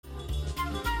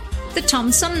The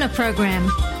Tom Sumner Program.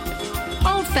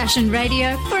 Old-fashioned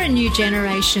radio for a new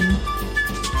generation.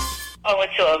 Oh,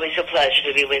 it's always a pleasure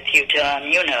to be with you, Tom.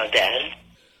 You know that.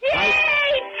 Yay,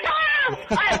 Tom!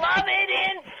 I love it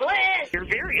in Flint! You're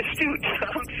very astute,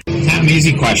 Tom. Not an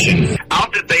easy question.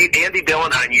 I'll debate Andy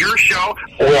Dillon on your show.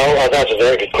 Well, that's a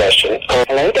very good question.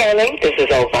 Hello, darling. This is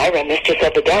Elvira, Mistress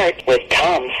of the Dark, with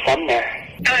Tom Sumner.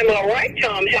 I'm all right,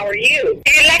 Tom. How are you?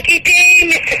 A lucky day,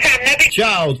 Mr. Sumner.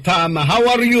 Ciao, Tom. How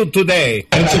are you today?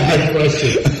 That's a good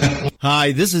question.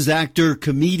 Hi, this is actor,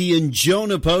 comedian Joe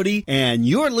Napodi, and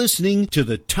you're listening to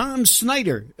the Tom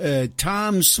Smothers.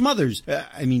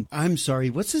 I'm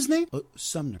sorry, what's his name? Oh,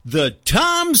 Sumner. The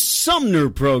Tom Sumner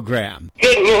Program.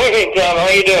 Good morning, Tom. How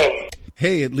you doing?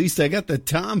 Hey, at least I got the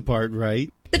Tom part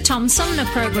right. The Tom Sumner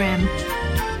Program.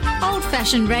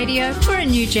 Old-fashioned radio for a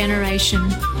new generation.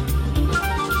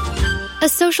 A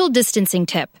social distancing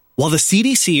tip. While the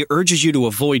CDC urges you to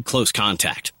avoid close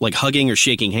contact, like hugging or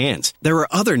shaking hands, there are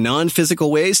other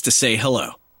non-physical ways to say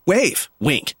hello. Wave,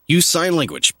 wink, use sign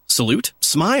language, salute,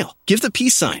 smile, give the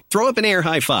peace sign, throw up an air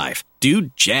high five, do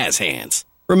jazz hands.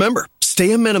 Remember,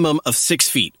 stay a minimum of 6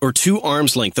 feet or 2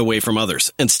 arms length away from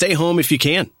others, and stay home if you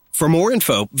can. For more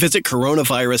info, visit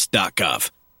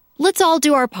coronavirus.gov. Let's all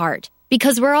do our part,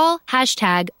 because we're all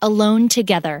 #alone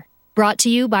together. Brought to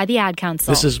you by the Ad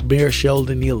Council. This is Mayor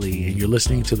Sheldon Neely, and you're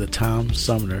listening to the Tom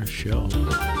Sumner Show.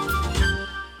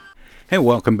 Hey,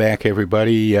 welcome back,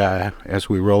 everybody, as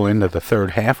we roll into the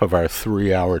third half of our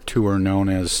 3-hour tour known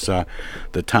as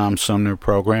the Tom Sumner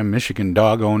Program. Michigan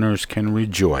dog owners can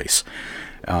rejoice.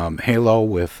 Halo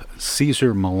with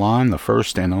Cesar Milan, the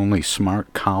first and only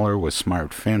smart collar with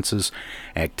smart fences,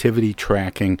 activity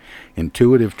tracking,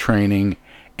 intuitive training,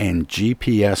 and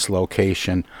GPS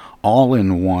location, all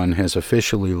in one, has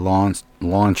officially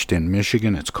launched in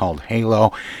Michigan. It's called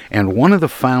Halo, and one of the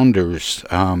founders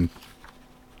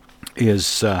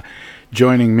is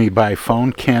joining me by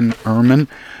phone, Ken Ehrman.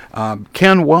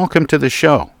 Ken, welcome to the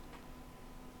show.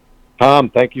 Tom,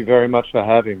 thank you very much for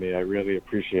having me. I really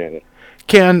appreciate it.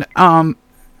 Ken,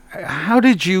 how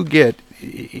did you get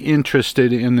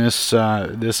interested in this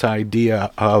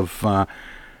idea of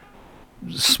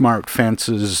smart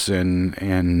fences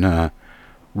and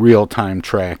real-time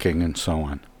tracking and so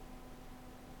on?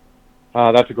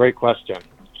 That's a great question.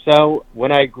 So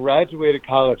when I graduated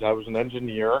college, I was an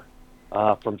engineer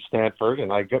from Stanford,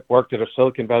 and I worked at a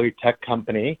Silicon Valley tech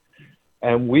company,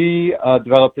 and we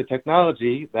developed a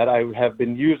technology that I have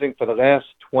been using for the last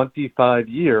 25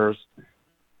 years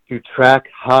to track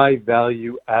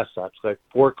high-value assets like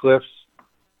forklifts,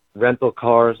 rental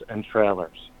cars, and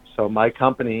trailers. So my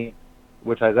company,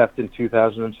 which I left in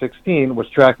 2016, was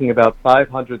tracking about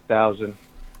 500,000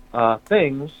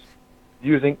 things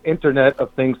using Internet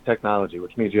of Things technology,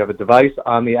 which means you have a device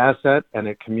on the asset and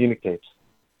it communicates.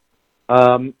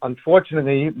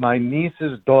 Unfortunately, my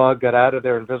niece's dog got out of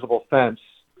their invisible fence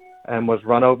and was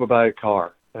run over by a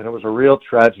car, and it was a real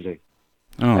tragedy.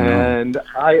 Oh, and no.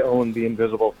 I owned the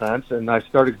invisible fence, and I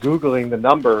started Googling the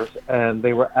numbers, and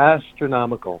they were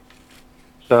astronomical.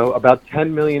 So about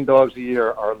 10 million dogs a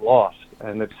year are lost,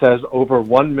 and it says over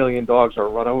 1 million dogs are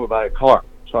run over by a car.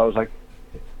 So I was like,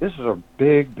 this is a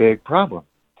big, big problem.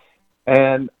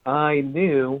 And I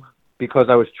knew, because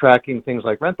I was tracking things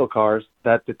like rental cars,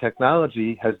 that the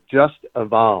technology has just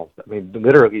evolved. I mean,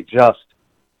 literally just,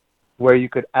 where you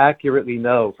could accurately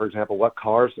know, for example, what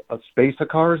space a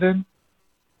car is in,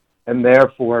 and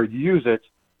therefore use it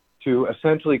to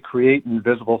essentially create an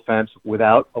invisible fence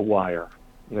without a wire.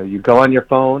 You know, you go on your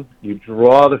phone, you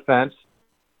draw the fence,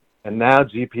 and now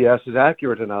GPS is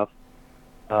accurate enough,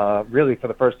 really for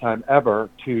the first time ever,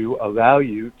 to allow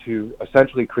you to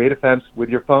essentially create a fence with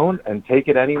your phone and take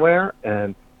it anywhere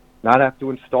and not have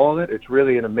to install it. It's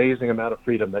really an amazing amount of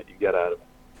freedom that you get out of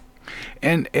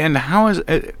it. And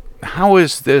how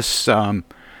is this,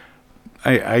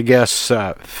 I guess,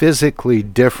 physically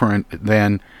different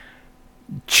than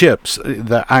chips,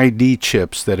 the ID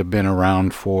chips that have been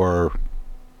around for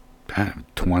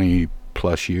 20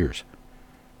 plus years?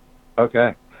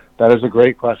 Okay, that is a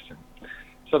great question.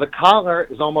 So the collar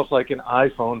is almost like an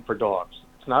iPhone for dogs.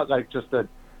 It's not like just a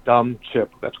dumb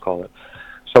chip, let's call it.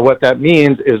 So what that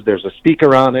means is there's a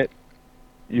speaker on it.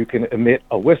 You can emit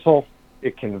a whistle.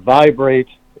 It can vibrate.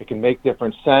 It can make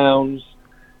different sounds.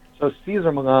 So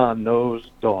Cesar Milan knows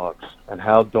dogs and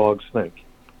how dogs think.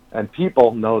 And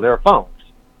people know their phones.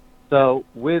 So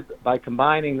by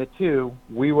combining the two,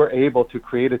 we were able to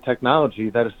create a technology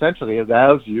that essentially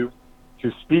allows you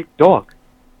to speak dog.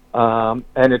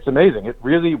 And it's amazing. It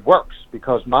really works,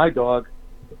 because my dog,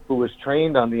 who was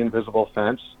trained on the invisible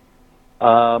fence,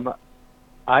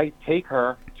 I take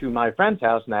her to my friend's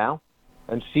house now,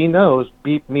 and she knows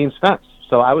beep means fence.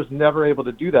 So I was never able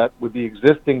to do that with the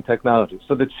existing technology.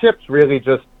 So the chips really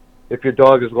just, if your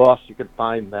dog is lost, you can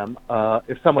find them.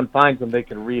 If someone finds them, they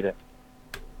can read it.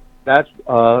 That's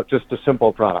just a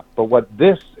simple product. But what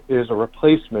this is a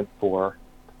replacement for,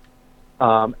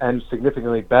 and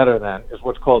significantly better than, is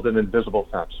what's called an invisible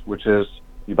fence, which is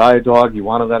you buy a dog, you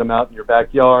want to let him out in your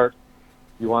backyard,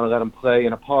 you want to let him play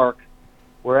in a park,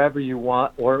 wherever you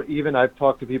want, or even I've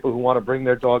talked to people who want to bring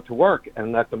their dog to work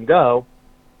and let them go.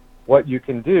 What you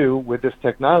can do with this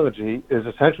technology is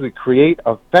essentially create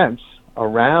a fence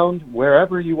around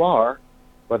wherever you are,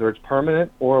 whether it's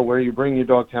permanent or where you bring your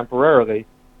dog temporarily,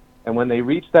 and when they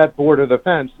reach that border of the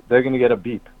fence, they're going to get a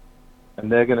beep,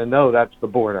 and they're going to know that's the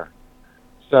border.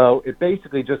 So it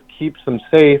basically just keeps them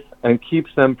safe and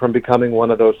keeps them from becoming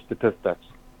one of those statistics.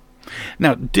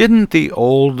 Now, didn't the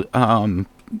old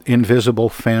invisible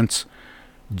fence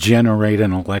generate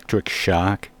an electric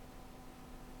shock?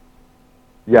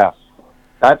 Yes.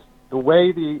 That's the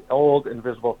way the old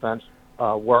invisible fence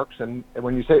works. And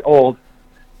when you say old,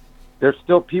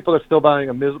 people are still buying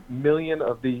a million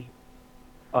of the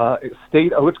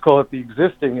let's call it the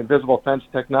existing invisible fence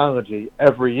technology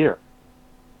every year.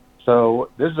 So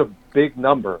this is a big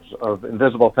numbers of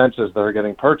invisible fences that are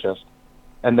getting purchased,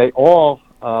 and they all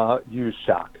use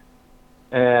shock.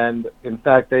 And in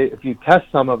fact, if you test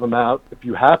some of them out, if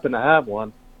you happen to have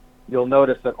one, you'll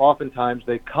notice that oftentimes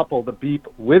they couple the beep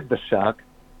with the shock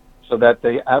so that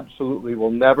they absolutely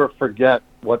will never forget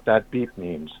what that beep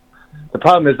means. The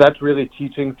problem is that's really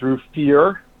teaching through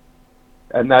fear,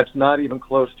 and that's not even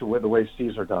close to the way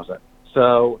Caesar does it.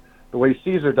 So the way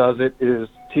Caesar does it is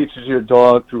teaches your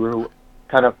dog through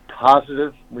kind of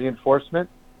positive reinforcement,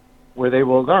 where they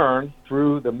will learn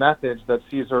through the methods that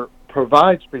Caesar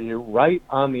provides for you right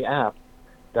on the app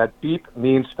that beep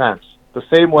means fence. The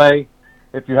same way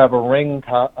if you have a ring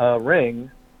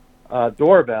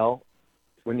doorbell,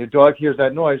 when your dog hears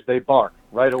that noise, they bark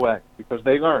right away because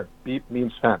they learn beep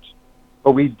means fence.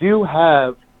 But we do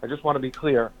have, I just want to be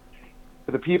clear,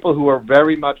 for the people who are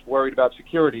very much worried about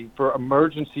security, for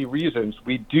emergency reasons,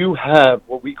 we do have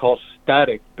what we call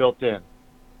static built in.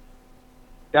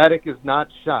 Static is not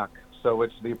shock, so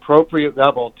it's the appropriate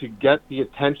level to get the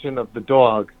attention of the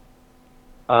dog,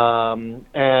 and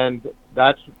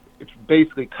it's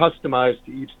basically customized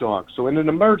to each dog. So in an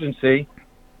emergency,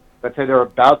 let's say they're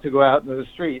about to go out into the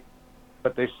street,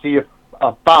 but they see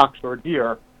a fox or a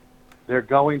deer, they're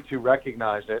going to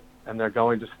recognize it, and they're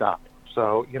going to stop.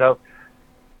 So,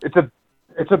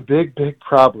 it's a big, big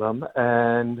problem,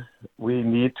 and we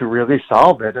need to really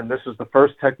solve it. And this is the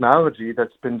first technology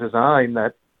that's been designed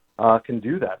that can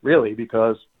do that, really,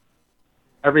 because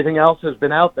everything else has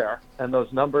been out there, and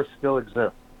those numbers still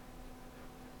exist.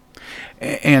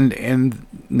 And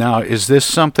now, is this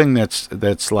something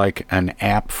that's like an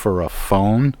app for a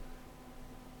phone?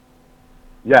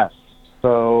 Yes.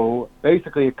 So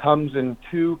basically, it comes in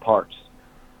two parts: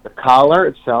 the collar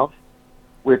itself,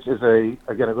 which is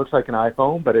again, it looks like an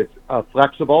iPhone, but it's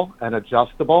flexible and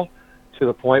adjustable to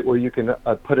the point where you can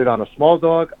put it on a small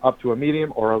dog, up to a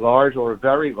medium, or a large, or a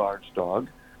very large dog.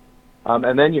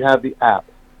 And then you have the app.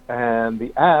 And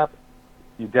the app,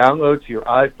 you download to your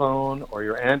iPhone or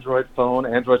your Android phone.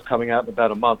 Android's coming out in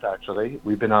about a month, actually.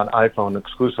 We've been on iPhone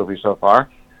exclusively so far.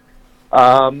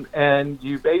 And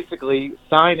you basically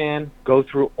sign in, go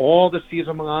through all the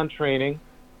Cesar Millan training.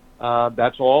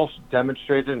 That's all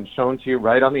demonstrated and shown to you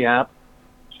right on the app.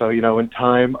 So, in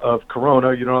time of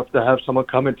Corona, you don't have to have someone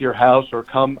come into your house or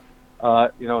come,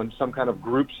 in some kind of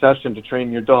group session to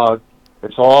train your dog.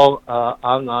 It's all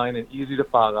online and easy to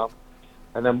follow.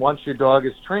 And then once your dog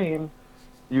is trained,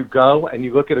 you go and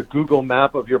you look at a Google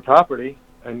map of your property,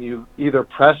 and you either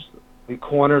press the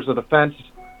corners of the fence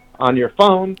on your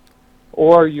phone,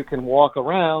 or you can walk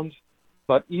around.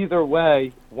 But either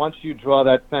way, once you draw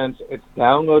that fence, it's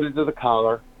downloaded to the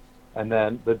collar, and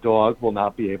then the dog will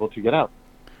not be able to get out.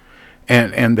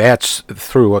 And that's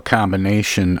through a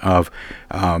combination of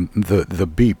the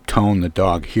beep tone the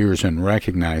dog hears and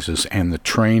recognizes, and the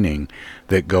training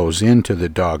that goes into the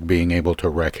dog being able to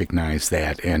recognize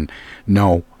that and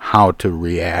know how to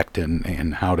react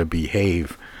and how to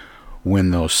behave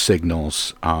when those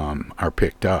signals are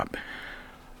picked up.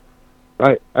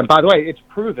 Right. And by the way, it's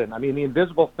proven. I mean, the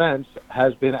invisible fence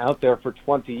has been out there for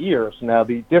 20 years. Now,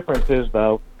 the difference is,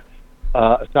 though,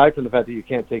 aside from the fact that you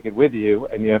can't take it with you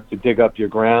and you have to dig up your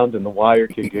ground and the wire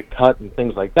can get cut and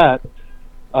things like that,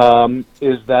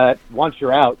 is that once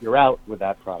you're out with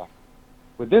that product.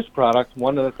 With this product,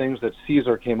 one of the things that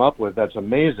Caesar came up with that's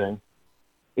amazing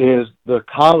is the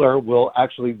collar will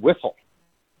actually whistle.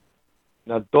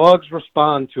 Now, dogs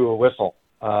respond to a whistle.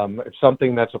 It's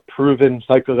something that's a proven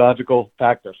psychological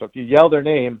factor. So if you yell their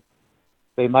name,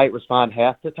 they might respond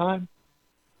half the time,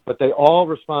 but they all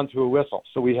respond to a whistle.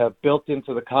 So we have built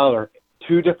into the collar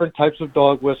 2 different types of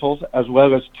dog whistles, as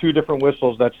well as 2 different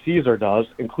whistles that Caesar does,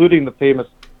 including the famous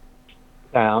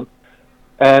sound.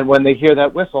 And when they hear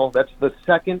that whistle, that's the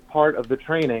second part of the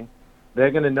training.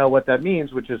 They're going to know what that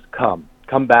means, which is come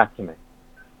back to me.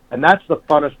 And that's the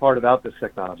funnest part about this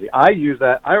technology. I use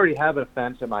that. I already have a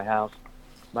fence in my house.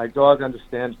 My dog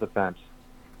understands the fence.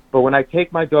 But when I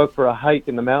take my dog for a hike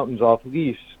in the mountains off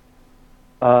leash,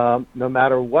 no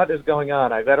matter what is going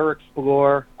on, I let her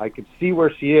explore. I can see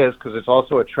where she is because it's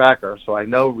also a tracker, so I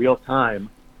know real time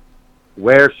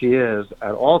where she is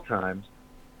at all times.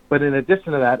 But in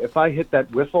addition to that, if I hit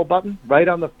that whistle button right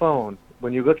on the phone,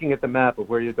 when you're looking at the map of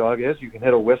where your dog is, you can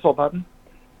hit a whistle button.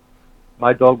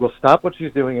 My dog will stop what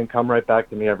she's doing and come right back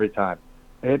to me every time.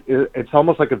 It's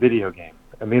almost like a video game.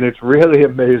 I mean, it's really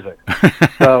amazing.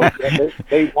 So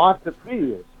they want to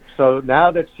please. So now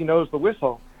that she knows the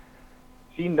whistle,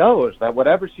 she knows that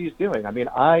whatever she's doing. I mean,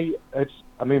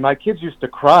 my kids used to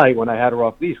cry when I had her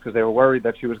off leash because they were worried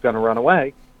that she was going to run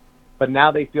away. But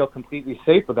now they feel completely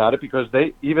safe about it because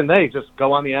they just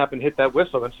go on the app and hit that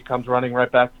whistle, and she comes running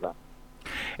right back to them.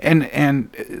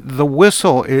 And the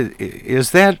whistle,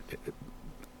 is that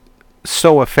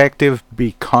so effective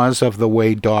because of the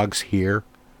way dogs hear?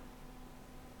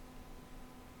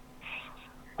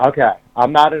 Okay,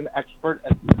 I'm not an expert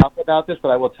enough about this, but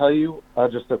I will tell you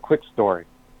just a quick story.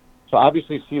 So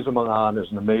obviously Cesar Millan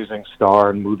is an amazing star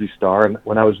and movie star, and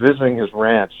when I was visiting his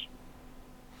ranch,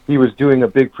 he was doing a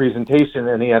big presentation,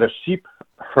 and he had a sheep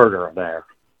herder there.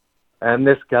 And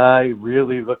this guy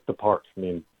really looked the part. I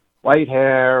mean, white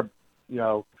hair,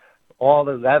 all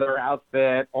the leather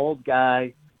outfit, old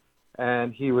guy.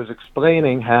 And he was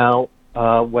explaining how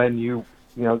when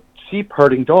sheep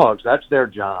herding dogs, that's their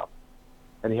job.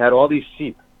 And he had all these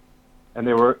sheep. And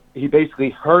he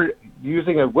basically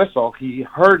using a whistle, he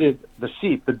herded the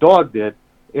sheep, the dog did,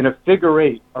 in a figure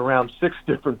 8 around 6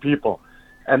 different people.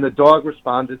 And the dog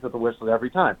responded to the whistle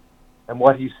every time. And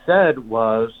what he said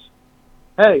was,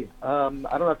 hey, I don't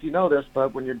know if you know this,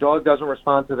 but when your dog doesn't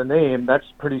respond to the name, that's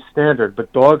pretty standard.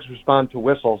 But dogs respond to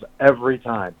whistles every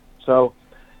time. So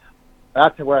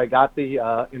that's where I got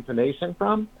the information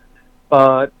from.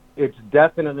 But it's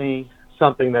definitely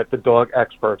something that the dog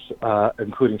experts,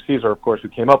 including Caesar, of course, who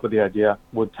came up with the idea,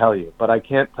 would tell you. But I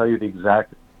can't tell you the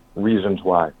exact reasons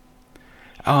why.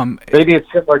 Maybe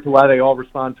it's similar to why they all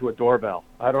respond to a doorbell.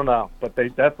 I don't know, but they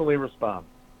definitely respond.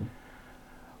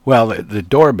 Well, the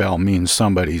doorbell means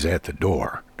somebody's at the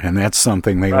door, and that's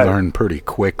something they learn pretty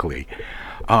quickly.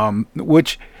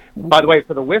 Which, by the way,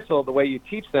 for the whistle, the way you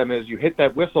teach them is you hit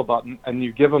that whistle button and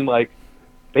you give them like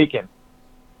bacon,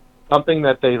 something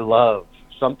that they love,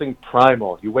 something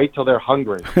primal. You wait till they're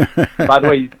hungry. By the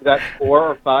way, you do that 4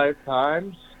 or 5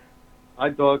 times. My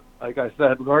dog, like I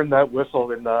said, learned that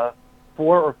whistle in 4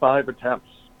 or 5 attempts.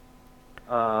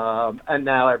 And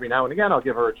now every now and again I'll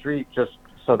give her a treat just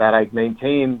so that I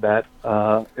maintain that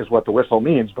is what the whistle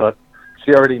means, but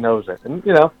she already knows it. And,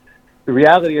 the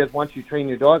reality is once you train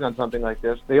your dog on something like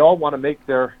this, they all want to make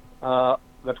their,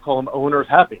 let's call them owners,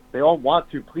 happy. They all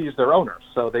want to please their owners,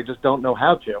 so they just don't know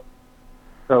how to.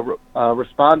 So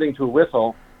responding to a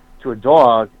whistle to a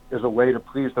dog is a way to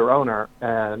please their owner,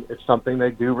 and it's something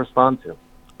they do respond to.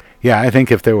 Yeah, I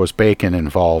think if there was bacon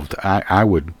involved, I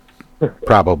would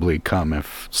probably come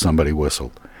if somebody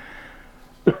whistled.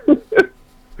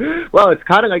 Well, it's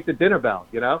kind of like the dinner bell,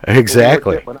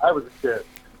 Exactly. When I was a kid.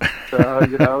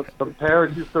 So, some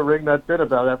parents used to ring that dinner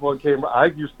bell. Everyone came. I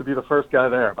used to be the first guy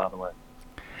there, by the way.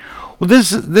 Well,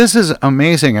 this is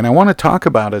amazing, and I want to talk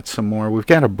about it some more. We've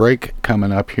got a break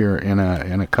coming up here in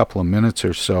a couple of minutes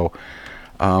or so,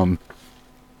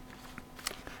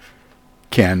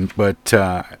 Ken. But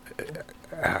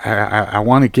I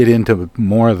want to get into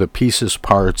more of the pieces,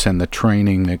 parts, and the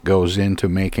training that goes into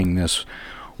making this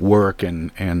work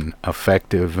and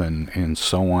effective and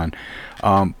so on.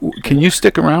 Can you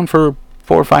stick around for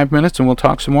 4 or 5 minutes and we'll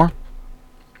talk some more?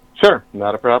 Sure,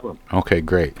 not a problem. Okay,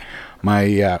 great.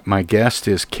 My guest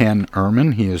is Ken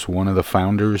Ehrman. He is one of the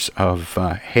founders of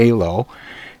Halo,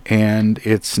 and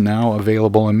it's now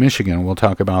available in Michigan. We'll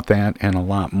talk about that and a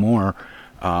lot more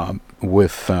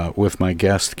with my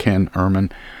guest Ken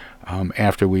Ehrman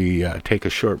after we take a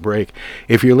short break.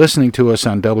 If you're listening to us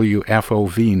on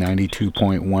WFOV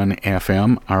 92.1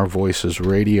 FM, Our Voices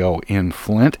Radio in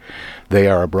Flint, they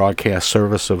are a broadcast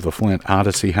service of the Flint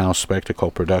Odyssey House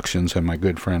Spectacle Productions and my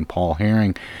good friend Paul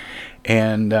Herring.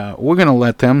 And we're going to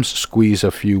let them squeeze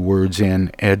a few words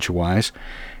in edgewise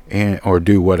or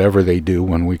do whatever they do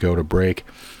when we go to break.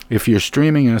 if you're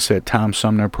streaming us at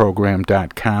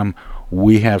TomSumnerProgram.com,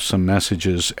 we have some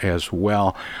messages as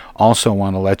well. Also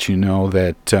want to let you know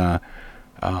that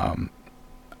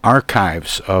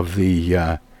archives of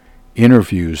the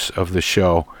interviews of the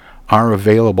show are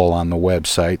available on the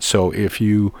website. So if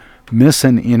you miss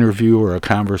an interview or a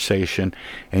conversation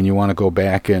and you want to go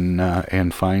back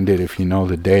and find it, if you know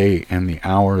the day and the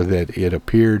hour that it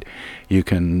appeared, you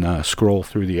can scroll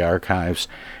through the archives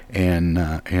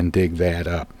and dig that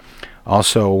up.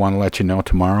 Also want to let you know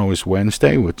tomorrow is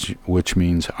Wednesday, which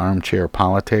means Armchair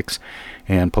Politics,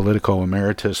 and Politico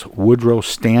Emeritus Woodrow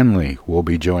Stanley will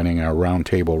be joining our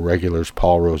roundtable regulars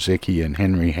Paul Rosicki and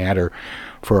Henry Hatter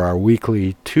for our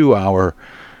weekly 2-hour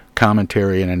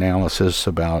commentary and analysis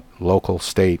about local,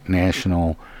 state,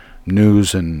 national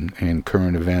news and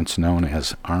current events known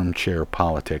as Armchair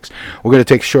Politics. We're going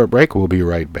to take a short break. We'll be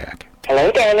right back.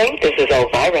 Hello, darling. This is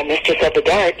Elvira, Mistress of the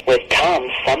Dark, with Tom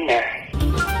Sumner.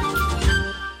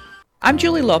 I'm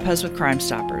Julie Lopez with Crime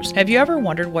Stoppers. Have you ever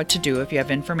wondered what to do if you have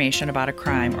information about a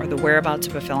crime or the whereabouts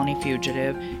of a felony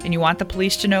fugitive and you want the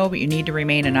police to know but you need to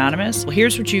remain anonymous? Well,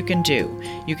 here's what you can do.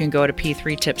 You can go to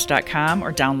p3tips.com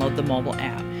or download the mobile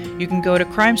app. You can go to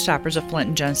Crime Stoppers of Flint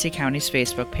and Genesee County's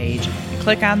Facebook page and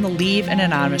click on the Leave an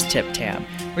Anonymous Tip tab,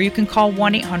 or you can call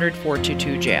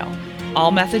 1-800-422-JAIL.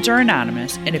 All methods are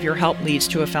anonymous, and if your help leads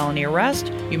to a felony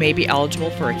arrest, you may be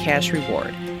eligible for a cash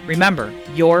reward. Remember,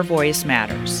 your voice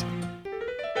matters.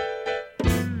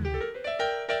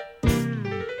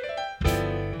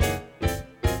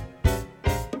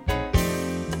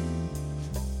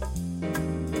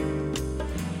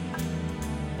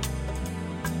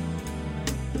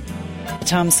 The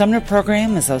Tom Sumner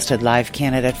program is hosted live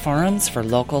candidate forums for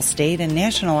local, state, and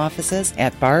national offices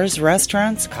at bars,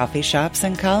 restaurants, coffee shops,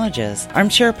 and colleges.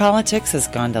 Armchair Politics has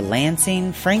gone to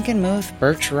Lansing, Frankenmuth,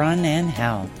 Birch Run, and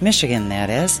Hell. Michigan, that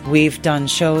is. We've done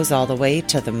shows all the way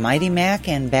to the Mighty Mac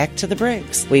and back to the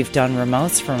Briggs. We've done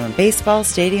remotes from a baseball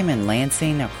stadium in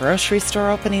Lansing, a grocery store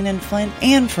opening in Flint,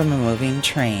 and from a moving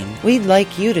train. We'd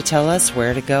like you to tell us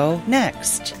where to go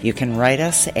next. You can write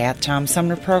us at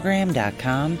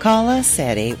TomSumnerProgram.com, call us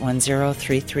at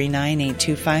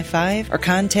 810-339-8255, or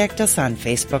contact us on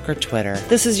Facebook or Twitter.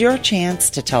 This is your chance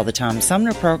to tell the Tom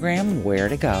Sumner program where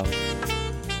to go.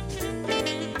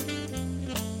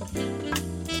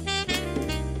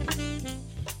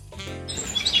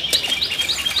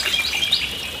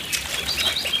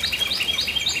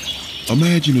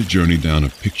 Imagine a journey down a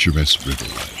picturesque river.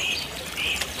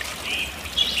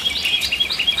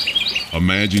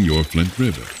 Imagine your Flint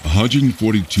River,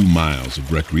 142 miles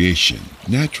of recreation,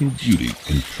 natural beauty,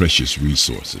 and precious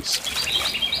resources.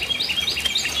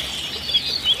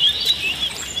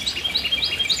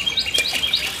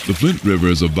 The Flint River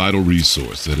is a vital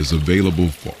resource that is available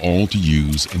for all to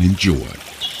use and enjoy.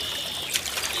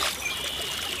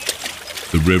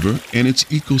 The river and its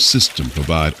ecosystem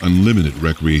provide unlimited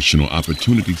recreational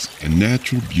opportunities and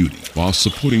natural beauty while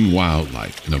supporting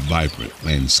wildlife in a vibrant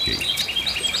landscape.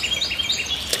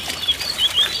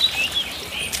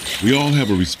 We all have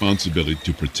a responsibility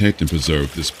to protect and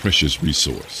preserve this precious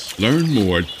resource. Learn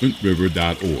more at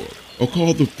flintriver.org or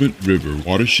call the Flint River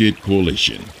Watershed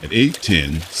Coalition at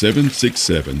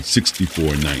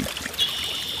 810-767-6490.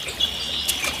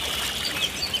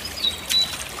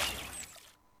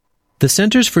 The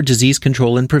Centers for Disease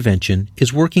Control and Prevention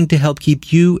is working to help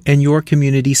keep you and your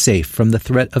community safe from the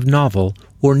threat of novel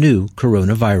or new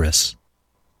coronavirus.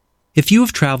 If you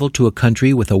have traveled to a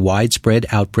country with a widespread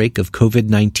outbreak of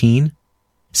COVID-19,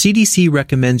 CDC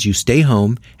recommends you stay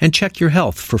home and check your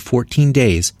health for 14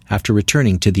 days after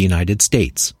returning to the United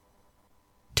States.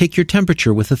 Take your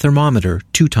temperature with a thermometer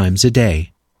 2 times a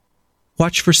day.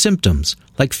 Watch for symptoms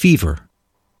like fever,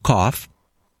 cough,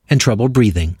 and trouble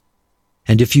breathing.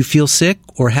 And if you feel sick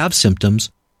or have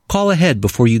symptoms, call ahead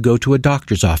before you go to a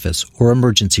doctor's office or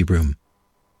emergency room.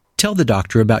 Tell the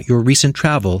doctor about your recent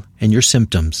travel and your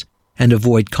symptoms, and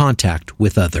avoid contact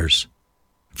with others.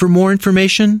 For more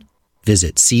information,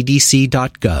 visit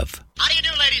cdc.gov. How do you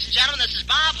do, ladies and gentlemen? This is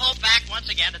Bob Hope back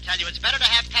once again to tell you it's better to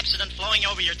have Pepsodent flowing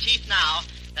over your teeth now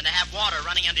than to have water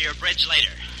running under your bridge later.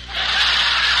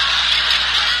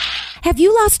 Have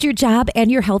you lost your job and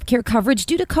your healthcare coverage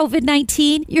due to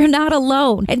COVID-19? You're not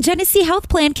alone, and Genesee Health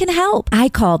Plan can help. I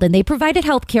called and they provided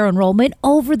healthcare enrollment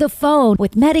over the phone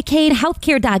with Medicaid,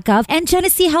 healthcare.gov, and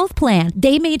Genesee Health Plan.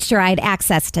 They made sure I had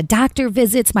access to doctor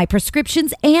visits, my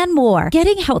prescriptions, and more.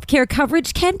 Getting healthcare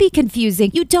coverage can be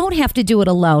confusing. You don't have to do it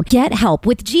alone. Get help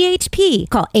with GHP.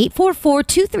 Call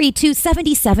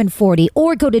 844-232-7740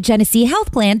 or go to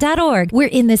GeneseeHealthPlan.org. We're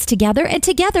in this together, and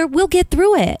together we'll get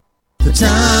through it. The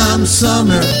Tom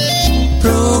Sumner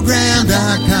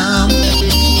Program.com.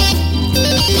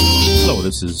 Hello,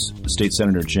 this is State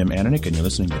Senator Jim Ananick, and you're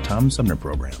listening to the Tom Sumner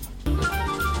Program.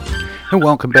 And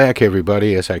welcome back,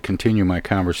 everybody, as I continue my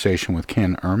conversation with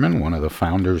Ken Ehrman, one of the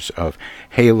founders of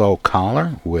Halo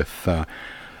Collar with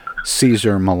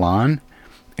Cesar Millan.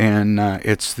 And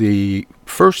it's the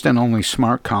first and only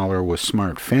smart collar with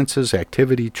smart fences,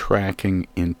 activity tracking,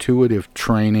 intuitive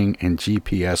training, and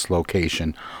GPS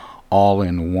location all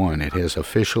in one. It has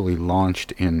officially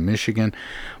launched in Michigan.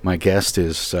 My guest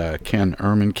is Ken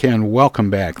Ehrman. Ken, welcome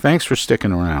back. Thanks for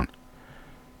sticking around.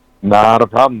 Not a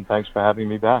problem. Thanks for having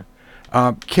me back.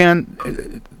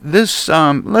 Ken, this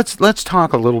let's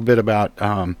talk a little bit about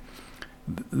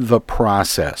the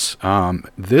process.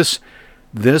 This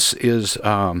is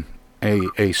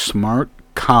a smart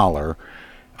collar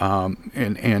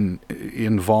and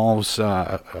involves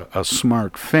a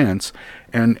smart fence,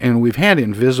 and we've had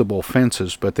invisible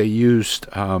fences, but they used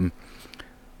a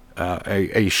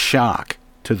shock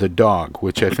to the dog,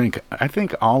 which I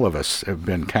think all of us have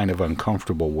been kind of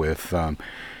uncomfortable with.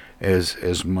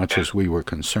 As much as we were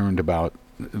concerned about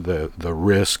the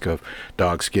risk of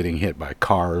dogs getting hit by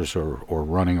cars or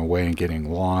running away and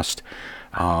getting lost,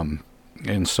 and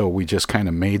so we just kind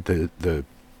of made the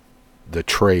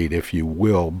trade, if you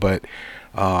will. But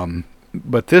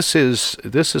this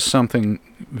is something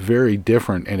very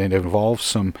different, and it involves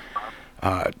some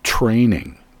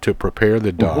training to prepare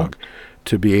the dog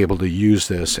to be able to use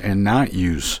this and not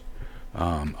use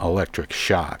electric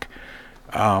shock.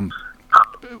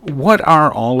 What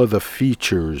are all of the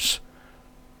features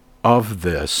of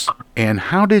this, and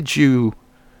how did you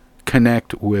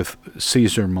connect with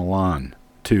Cesar Millan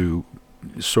to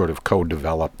sort of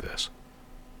co-develop this?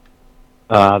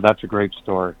 That's a great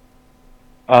story.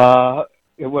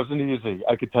 It wasn't easy,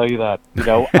 I could tell you that.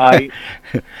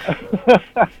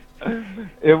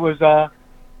 It was, I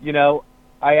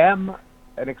am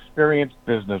an experienced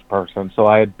business person, so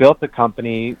I had built a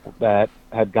company that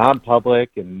had gone public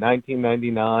in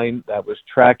 1999 that was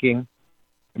tracking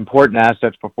important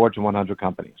assets for Fortune 100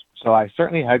 companies. So I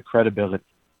certainly had credibility.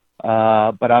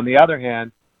 But on the other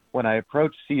hand, when I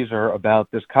approached Cesar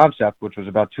about this concept, which was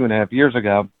about 2.5 years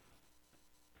ago,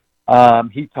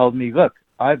 he told me, look,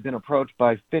 I've been approached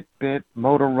by Fitbit,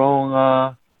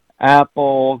 Motorola,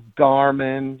 Apple,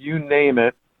 Garmin, you name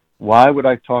it. Why would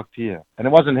I talk to you? And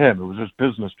it wasn't him. It was just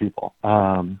business people.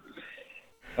 And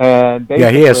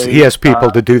yeah, he has people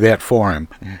to do that for him.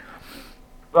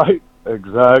 Right,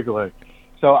 exactly.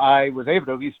 So I was able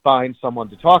to at least find someone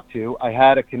to talk to. I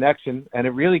had a connection, and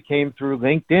it really came through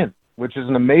LinkedIn, which is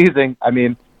an amazing,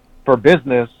 for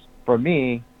business, for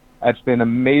me, that's been an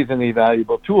amazingly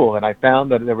valuable tool. And I found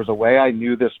that there was a way I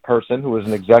knew this person who was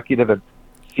an executive at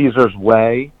Caesar's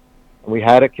Way. We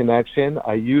had a connection.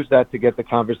 I used that to get the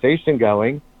conversation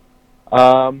going.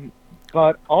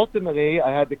 But ultimately,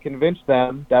 I had to convince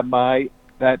them that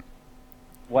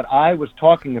what I was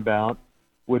talking about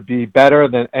would be better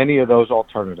than any of those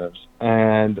alternatives.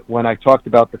 And when I talked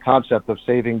about the concept of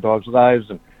saving dogs' lives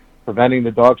and preventing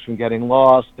the dogs from getting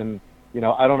lost, and,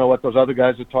 I don't know what those other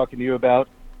guys are talking to you about,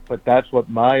 but that's what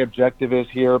my objective is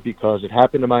here, because it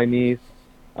happened to my niece.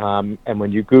 And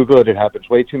when you Google it, it happens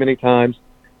way too many times.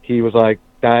 He was like,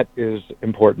 that is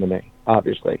important to me,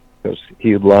 obviously, because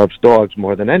he loves dogs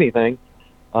more than anything.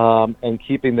 And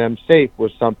keeping them safe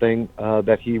was something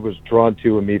that he was drawn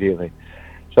to immediately.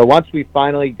 So once we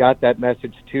finally got that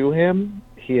message to him,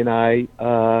 he and I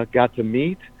got to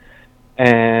meet.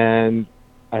 And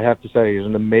I have to say, he's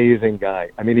an amazing guy.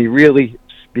 He really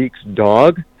speaks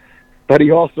dog, but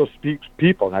he also speaks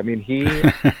people. He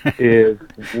is, he's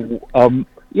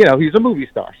a movie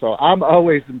star. So I'm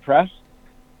always impressed.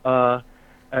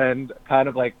 And kind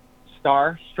of like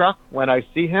starstruck when I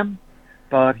see him,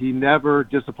 but he never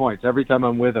disappoints. Every time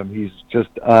I'm with him, he's just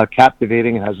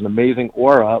captivating and has an amazing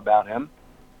aura about him.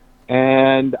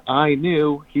 And I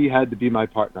knew he had to be my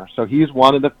partner. So he's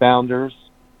one of the founders.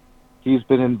 He's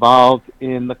been involved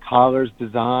in the collar's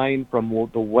design from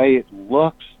the way it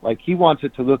looks. Like, he wants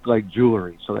it to look like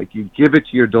jewelry. So, like, you give it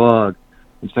to your dog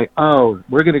and say, oh,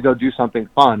 we're going to go do something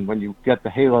fun when you get the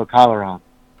Halo collar on.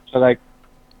 So, like,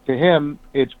 to him,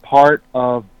 it's part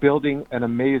of building an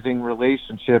amazing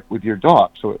relationship with your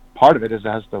dog. So part of it is it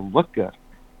has to look good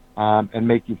and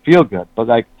make you feel good. But,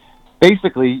 like,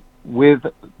 basically, with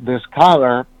this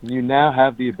collar, you now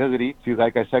have the ability to,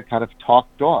 like I said, kind of talk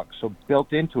dog. So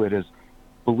built into it is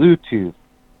Bluetooth,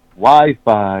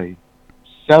 Wi-Fi,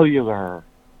 cellular,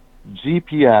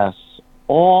 GPS,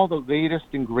 all the latest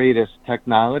and greatest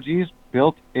technologies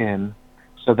built in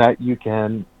so that you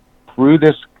can, through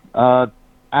this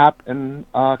app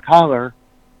and collar,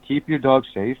 keep your dog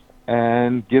safe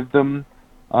and give them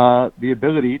the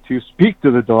ability to speak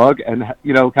to the dog and,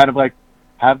 kind of like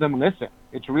have them listen.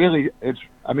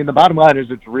 The bottom line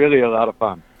is it's really a lot of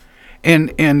fun.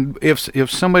 And if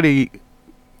somebody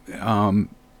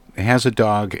has a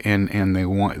dog and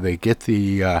they get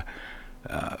the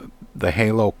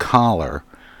Halo collar,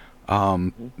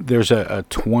 there's a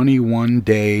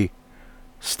 21-day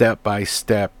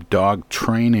step-by-step dog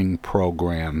training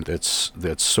program that's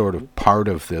sort of part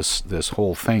of this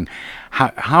whole thing.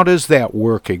 How does that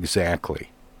work exactly?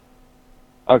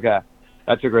 Okay,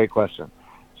 that's a great question.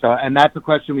 So, and that's a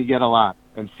question we get a lot,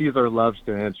 and Caesar loves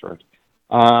to answer it.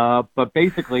 But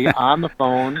basically, on the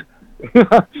phone,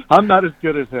 I'm not as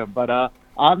good as him, but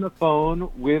on the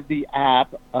phone with the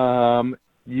app,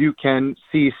 you can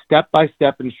see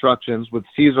step-by-step instructions with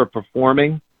Caesar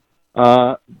performing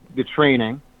the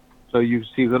training. So you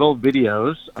see little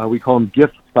videos, we call them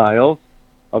GIF files,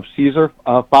 of Caesar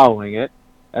following it.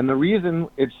 And the reason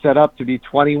it's set up to be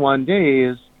 21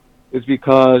 days is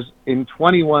because in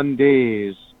 21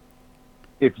 days,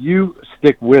 if you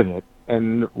stick with it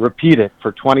and repeat it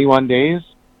for 21 days,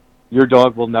 your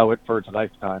dog will know it for its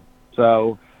lifetime.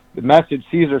 So the message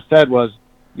Caesar said was,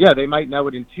 yeah, they might know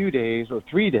it in 2 days or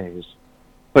 3 days,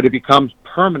 but it becomes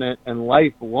permanent and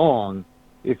lifelong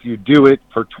if you do it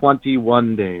for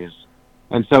 21 days.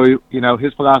 And so,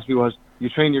 his philosophy was, you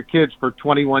train your kids for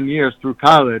 21 years through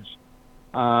college.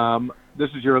 This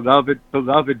is your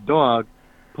beloved dog.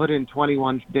 Put in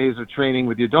 21 days of training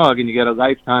with your dog, and you get a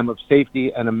lifetime of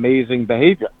safety and amazing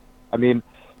behavior. I mean,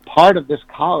 part of this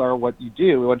collar, what you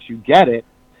do once you get it,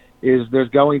 is there's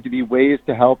going to be ways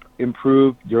to help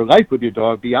improve your life with your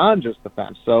dog beyond just the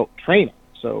fence. So training.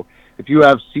 So if you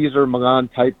have Cesar Millan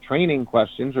type training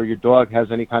questions, or your dog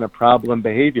has any kind of problem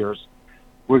behaviors,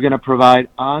 we're going to provide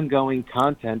ongoing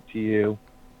content to you,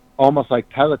 almost like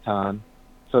Peloton,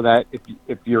 so that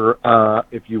if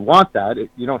you want that,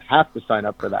 you don't have to sign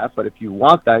up for that, but if you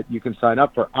want that, you can sign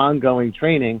up for ongoing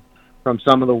training from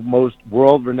some of the most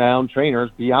world-renowned trainers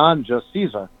beyond just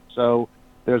Caesar. So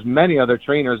there's many other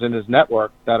trainers in his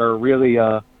network that are really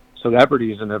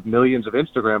celebrities and have millions of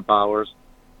Instagram followers.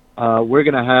 We're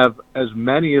going to have as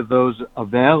many of those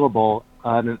available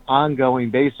on an ongoing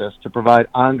basis to provide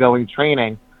ongoing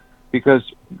training because,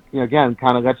 again,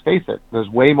 kind of let's face it, there's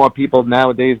way more people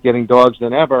nowadays getting dogs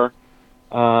than ever.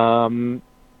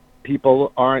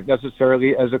 People aren't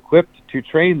necessarily as equipped to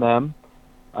train them,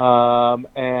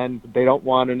 and they don't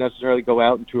want to necessarily go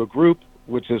out into a group,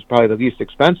 which is probably the least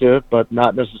expensive, but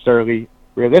not necessarily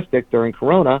realistic during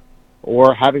Corona,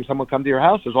 or having someone come to your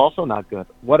house is also not good.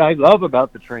 What I love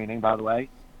about the training, by the way,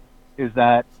 is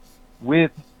that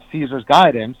with Caesar's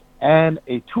guidance and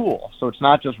a tool, so it's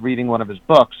not just reading one of his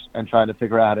books and trying to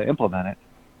figure out how to implement it,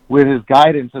 with his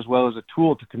guidance as well as a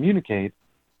tool to communicate,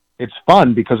 it's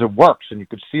fun because it works, and you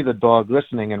could see the dog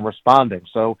listening and responding.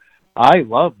 So I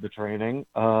love the training.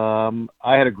 I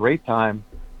had a great time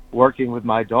working with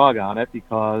my dog on it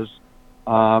because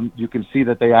you can see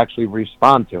that they actually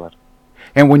respond to it.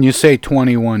 And when you say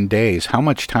 21 days, how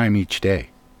much time each day?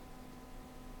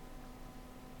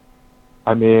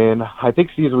 I mean, I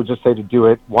think Caesar would just say to do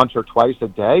it once or twice a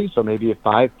day, so maybe at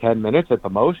 5-10 minutes at the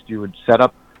most. You would set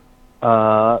up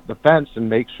the fence and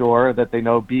make sure that they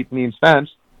know beep means fence,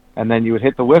 and then you would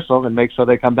hit the whistle and make sure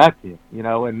they come back to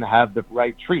you, and have the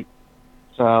right treat.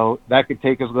 So that could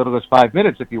take as little as 5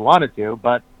 minutes if you wanted to,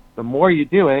 but the more you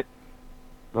do it,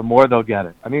 the more they'll get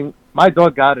it. I mean, my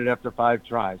dog got it after 5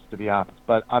 tries, to be honest.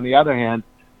 But on the other hand,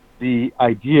 the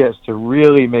idea is to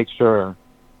really make sure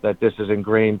that this is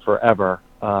ingrained forever,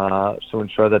 to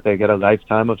ensure that they get a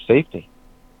lifetime of safety.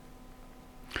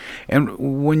 And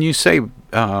when you say,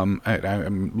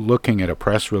 I'm looking at a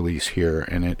press release here,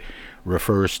 and it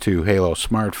refers to Halo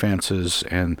Smart Fences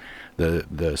and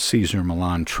the Caesar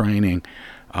Millan training,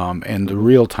 and the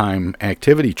real-time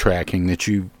activity tracking that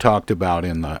you talked about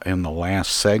in the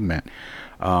last segment,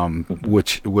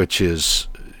 which is,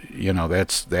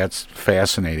 that's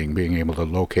fascinating, being able to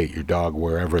locate your dog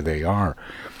wherever they are.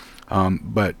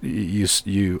 But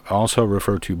you also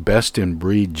refer to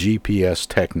best-in-breed GPS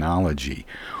technology.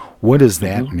 What does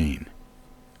that mean?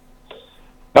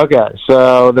 Okay,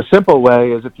 so the simple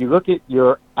way is if you look at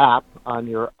your app on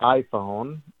your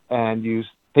iPhone and you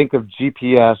think of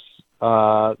GPS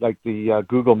like the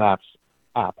Google Maps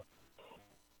app,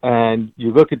 and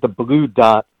you look at the blue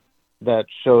dot that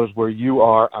shows where you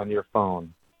are on your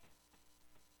phone.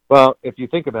 Well, if you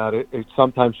think about it, it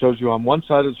sometimes shows you on one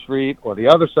side of the street or the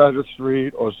other side of the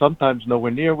street, or sometimes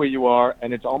nowhere near where you are,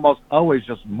 and it's almost always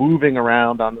just moving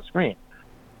around on the screen.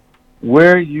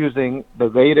 We're using the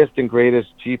latest and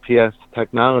greatest GPS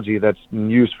technology that's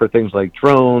used for things like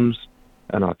drones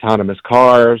and autonomous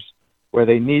cars where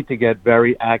they need to get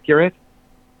very accurate.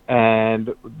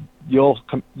 And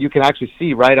you can actually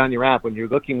see right on your app when you're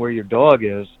looking where your dog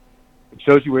is. It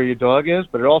shows you where your dog is,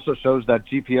 but it also shows that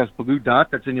GPS blue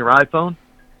dot that's in your iPhone,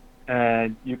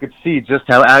 and you could see just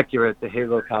how accurate the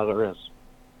Halo collar is.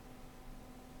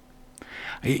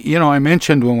 You know, I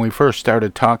mentioned when we first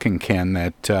started talking, Ken,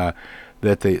 that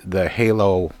the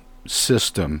Halo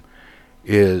system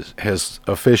has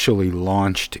officially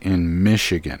launched in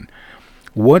Michigan.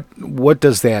 What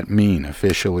does that mean,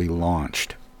 officially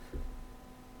launched?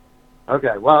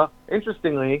 Okay, well,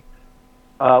 interestingly,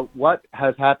 what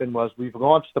has happened was we've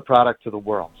launched the product to the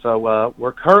world. So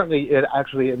we're currently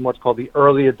in what's called the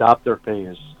early adopter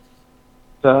phase.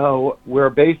 So we're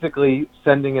basically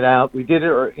sending it out. We did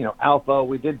it, alpha.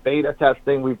 We did beta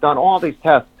testing. We've done all these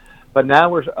tests, but now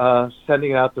we're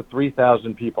sending it out to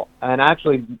 3,000 people. And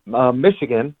actually,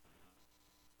 Michigan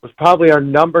was probably our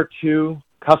number 2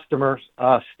 customer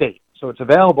state. So it's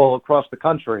available across the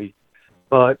country,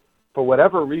 but for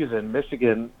whatever reason,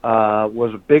 Michigan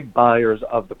was big buyers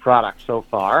of the product so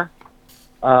far.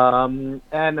 And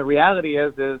the reality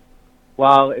is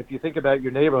while if you think about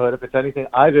your neighborhood, if it's anything,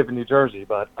 I live in New Jersey,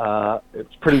 but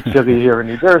it's pretty chilly here in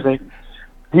New Jersey.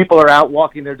 People are out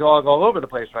walking their dog all over the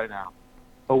place right now.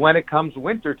 But when it comes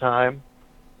wintertime,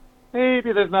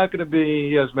 maybe there's not going to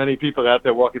be as many people out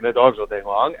there walking their dogs all day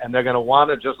long, and they're going to want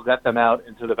to just let them out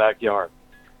into the backyard.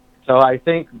 So I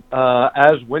think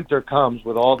as winter comes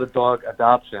with all the dog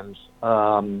adoptions,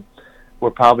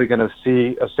 we're probably going to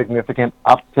see a significant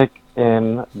uptick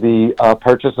in the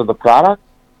purchase of the product.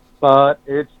 But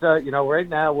it's, right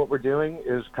now what we're doing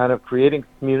is kind of creating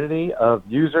a community of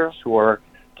users who are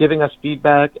giving us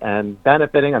feedback and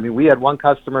benefiting. I mean, we had one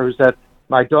customer who said,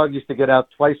 my dog used to get out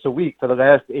twice a week for the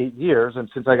last 8 years, and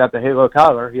since I got the Halo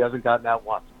collar, he hasn't gotten out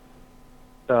once.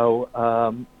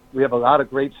 So we have a lot of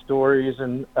great stories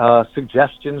and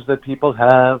suggestions that people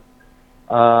have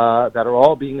that are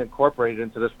all being incorporated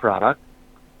into this product.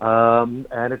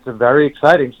 And it's very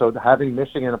exciting. So having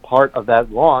Michigan a part of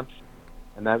that launch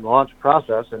and that launch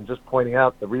process, and just pointing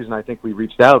out the reason I think we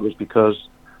reached out was because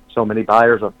so many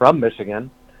buyers are from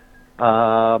Michigan.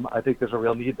 I think there's a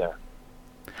real need there.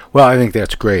 Well, I think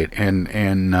that's great, and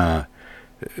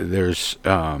there's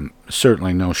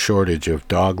certainly no shortage of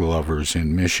dog lovers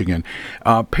in Michigan.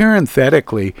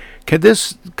 Parenthetically, could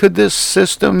this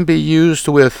system be used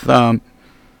with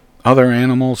other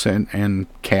animals? And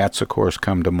cats, of course,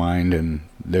 come to mind, and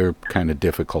they're kind of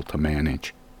difficult to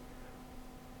manage.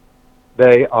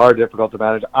 They are difficult to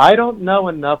manage. I don't know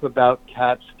enough about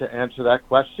cats to answer that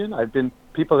question.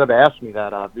 People have asked me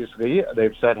that, obviously.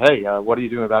 They've said, hey, what are you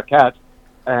doing about cats?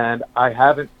 And I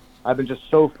haven't. I've been just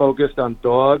so focused on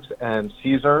dogs and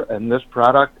Caesar and this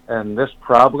product and this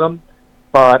problem.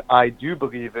 But I do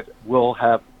believe it will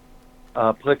have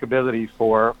applicability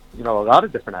for, a lot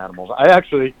of different animals. I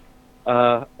actually,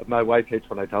 my wife hates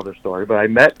when I tell this story, but I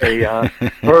met a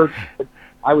bird.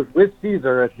 I was with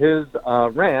Caesar at his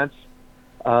ranch,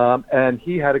 and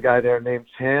he had a guy there named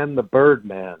Chan the Bird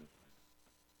Man.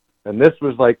 And this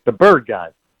was like the bird guy.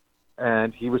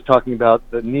 And he was talking about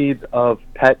the needs of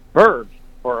pet birds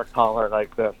for a collar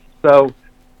like this. So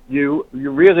you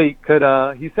really could,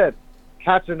 he said,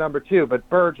 cats are number 2, but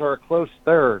birds are a close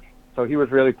third. So he was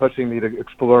really pushing me to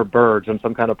explore birds and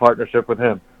some kind of partnership with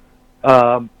him.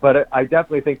 But I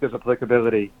definitely think there's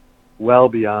applicability well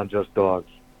beyond just dogs.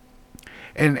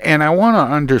 And I want to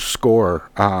underscore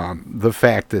the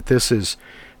fact that this is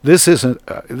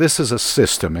a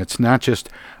system. It's not just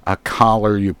a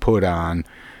collar you put on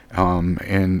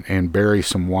and bury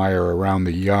some wire around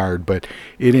the yard, but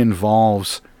it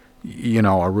involves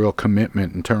a real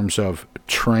commitment in terms of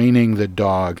training the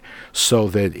dog so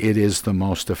that it is the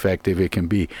most effective it can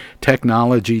be.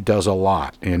 Technology does a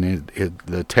lot, and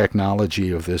the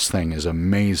technology of this thing is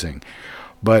amazing,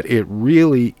 but it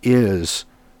really is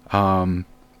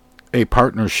a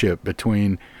partnership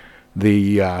between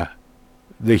the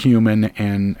human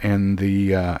and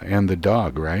the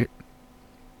dog, right?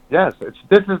 Yes,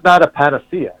 this is not a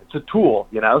panacea. It's a tool,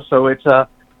 So it's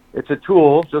a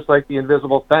tool, just like the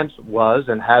invisible fence was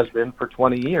and has been for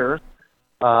 20 years.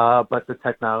 But the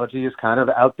technology is kind of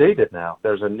outdated now.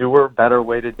 There's a newer, better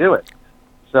way to do it.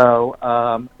 So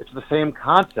it's the same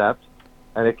concept,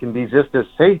 and it can be just as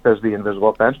safe as the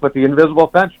invisible fence. But the invisible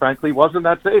fence, frankly, wasn't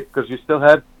that safe because you still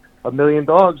had 1 million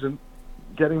dogs and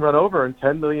getting run over and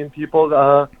 10 million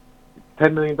people.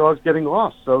 10 million dogs getting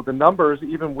lost. So the numbers,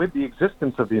 even with the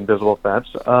existence of the invisible fence,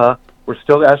 were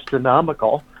still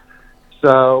astronomical.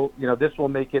 So, this will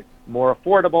make it more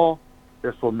affordable.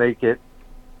 This will make it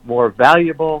more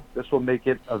valuable. This will make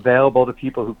it available to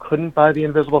people who couldn't buy the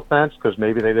invisible fence because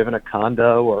maybe they live in a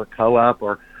condo or a co-op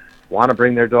or want to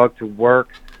bring their dog to work.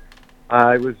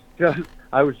 I was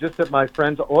just at my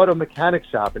friend's auto mechanic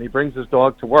shop, and he brings his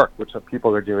dog to work, which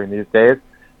people are doing these days.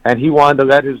 And he wanted to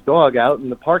let his dog out in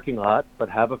the parking lot, but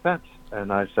have a fence.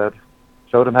 And I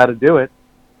showed him how to do it,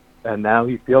 and now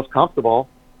he feels comfortable.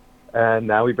 And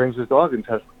now he brings his dog and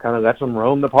just kind of lets him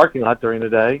roam the parking lot during the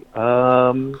day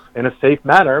in a safe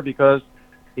manner because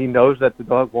he knows that the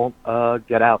dog won't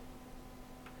get out.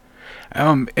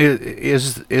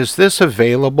 Is this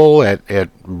available at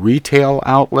retail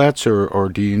outlets, or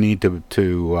do you need to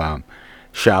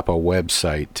shop a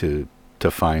website to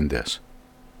find this?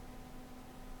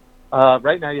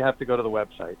 Right now you have to go to the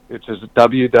website, which is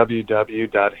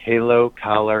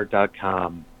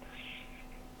www.halocollar.com.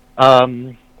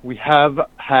 We have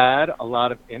had a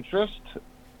lot of interest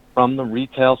from the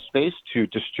retail space to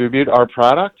distribute our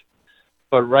product.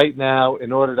 But right now,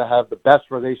 in order to have the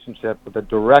best relationship, with a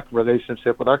direct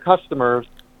relationship with our customers,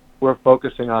 we're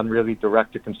focusing on really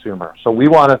direct to consumer. So we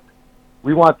want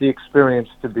the experience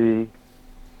to be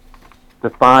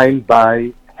defined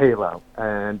by Halo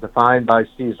and defined by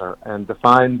Caesar and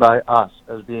defined by us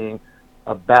as being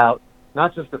about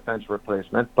not just a fence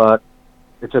replacement, but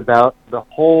it's about the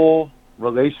whole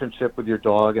relationship with your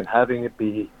dog and having it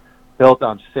be built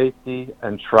on safety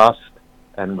and trust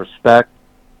and respect.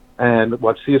 And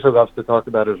what Caesar loves to talk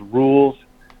about is rules,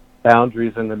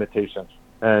 boundaries, and limitations.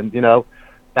 And,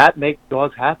 that makes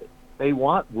dogs happy. They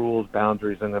want rules,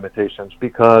 boundaries, and limitations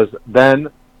because then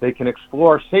they can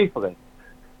explore safely.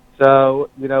 So,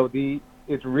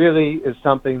 it really is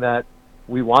something that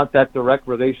we want that direct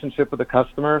relationship with the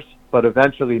customers, but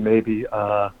eventually maybe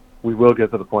we will get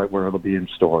to the point where it'll be in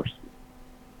stores.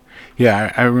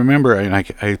 Yeah, I remember, and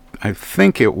I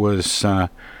think it was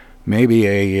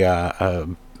maybe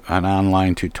an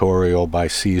online tutorial by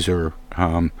Caesar,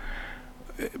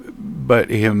 but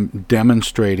him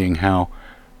demonstrating how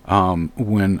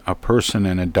when a person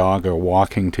and a dog are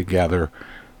walking together,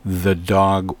 the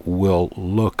dog will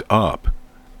look up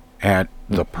at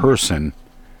the person,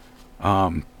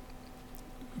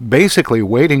 basically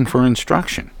waiting for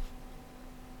instruction.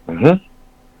 Mm-hmm.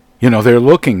 They're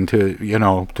looking to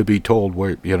be told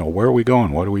where are we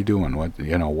going, what are we doing,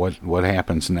 what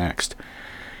happens next.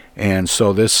 And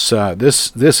so this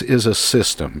is a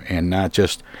system and not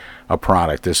just a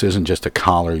product. This isn't just a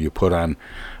collar you put on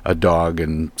a dog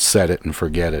and set it and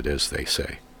forget it, as they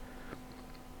say.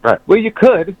 Right. Well, you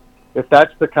could, if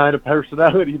that's the kind of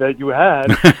personality that you had,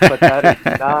 but that is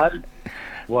not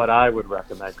what I would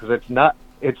recommend because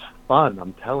it's fun,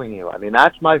 I'm telling you. I mean,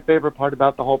 that's my favorite part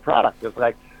about the whole product. It's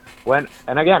like and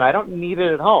again, I don't need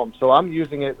it at home, so I'm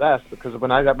using it less because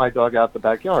when I got my dog out the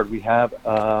backyard, we have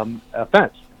a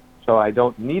fence, so I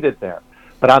don't need it there.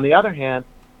 But on the other hand,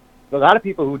 a lot of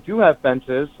people who do have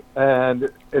fences,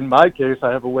 and in my case,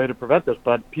 I have a way to prevent this,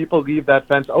 but people leave that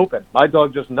fence open. My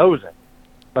dog just knows it.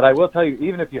 But I will tell you,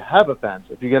 even if you have a fence,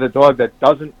 if you get a dog that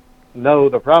doesn't know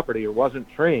the property or wasn't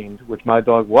trained, which my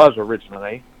dog was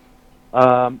originally,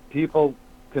 people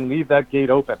can leave that gate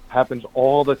open. It happens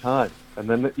all the time. And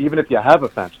then even if you have a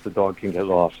fence, the dog can get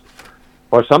lost.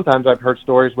 Or sometimes I've heard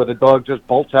stories where the dog just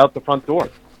bolts out the front door.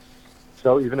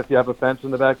 So even if you have a fence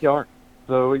in the backyard.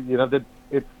 So,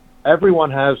 everyone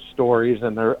has stories,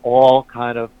 and they're all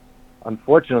kind of,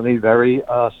 unfortunately, very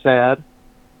sad.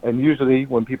 And usually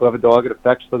when people have a dog, it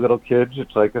affects the little kids.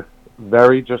 It's like a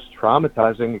very just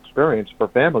traumatizing experience for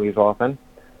families often.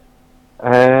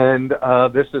 And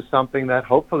this is something that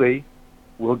hopefully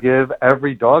will give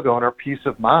every dog owner peace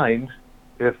of mind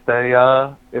if they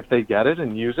get it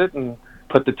and use it and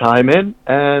put the time in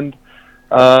and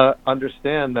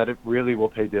understand that it really will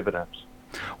pay dividends.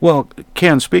 Well,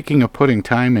 Ken, speaking of putting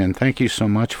time in, thank you so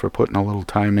much for putting a little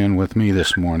time in with me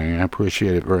this morning. I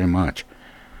appreciate it very much.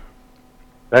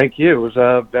 Thank you. It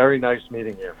was very nice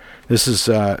meeting you. This is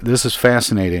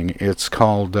fascinating. It's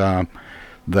called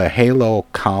the Halo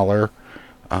Collar,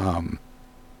 and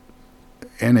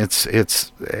it's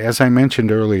as I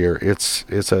mentioned earlier, it's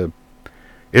a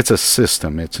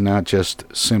system. It's not just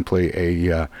simply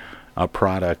a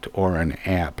product or an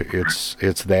app.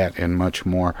 It's that and much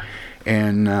more.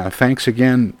 And thanks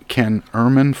again, Ken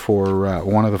Ehrman, for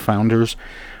one of the founders,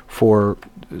 for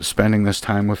spending this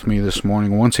time with me this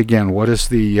morning. Once again, what is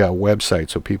the website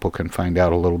so people can find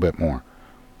out a little bit more?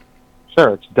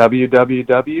 Sure, it's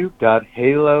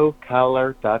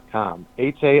www.halocollar.com.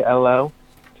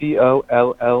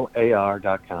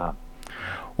 HALOCOLLAR.com.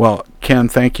 Well, Ken,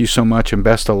 thank you so much, and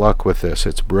best of luck with this.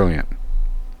 It's brilliant.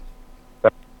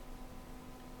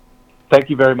 Thank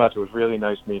you very much. It was really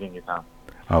nice meeting you, Tom.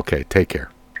 Okay, take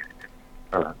care.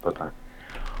 All right, bye-bye.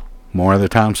 More of the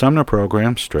Tom Sumner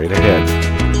program straight ahead.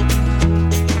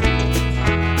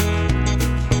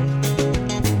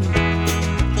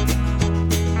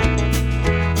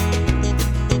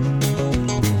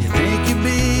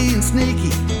 Sneaky,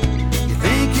 you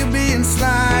think you're being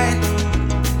sly.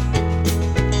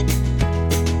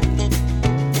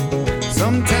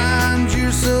 Sometimes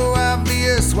you're so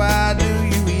obvious, why do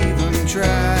you even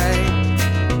try?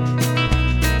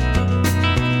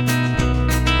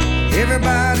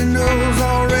 Everybody knows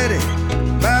already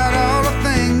about all the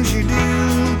things you do.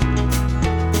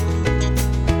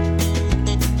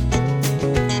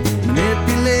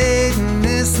 Manipulating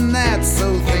this and that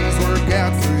so things work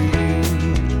out for you.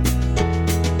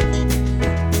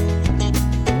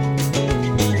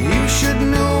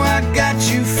 I got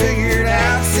you figured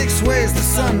out 6 ways to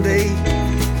Sunday.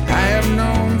 I have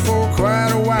known for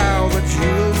quite a while, but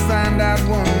you'll find out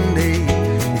one day.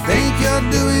 You think you're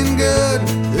doing good,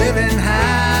 living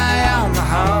high on the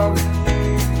hog.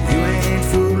 You ain't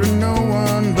fooling no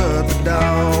one but the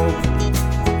dog.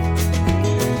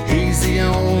 He's the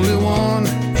only one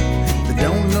that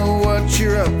don't know what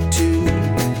you're up to.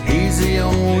 He's the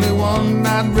only one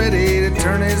not ready to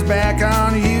turn his back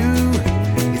on you.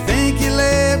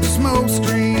 Left the smoke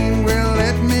screen, well,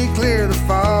 let me clear the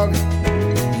fog.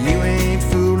 You ain't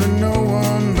fooling no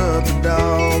one but the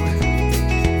dog.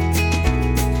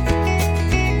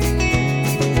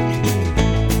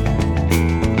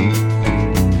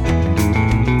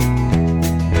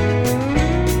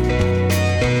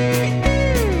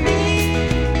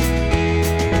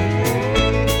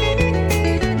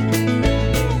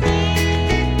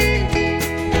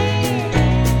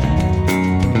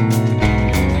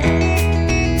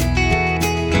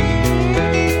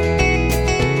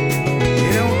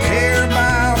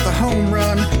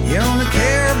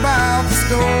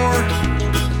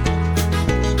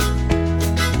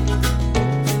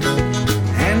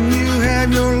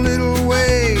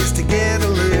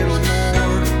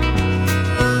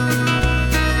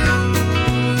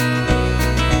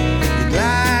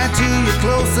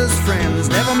 Friends,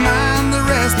 never mind the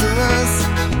rest of us.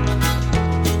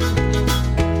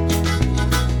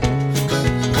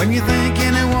 When you think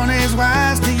anyone is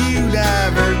wise to you,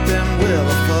 divert them with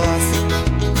a fuss.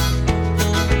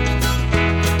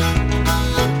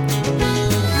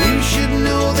 You should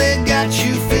know they got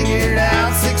you figured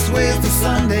out 6 ways to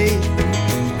Sunday.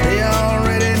 They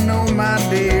already know, my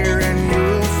dear, and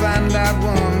you'll find out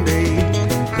one day.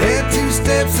 They're 2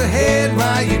 steps ahead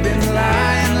while you've been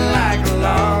lying like a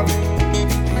log.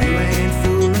 You ain't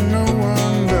fooling no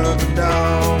one but the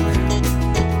dog.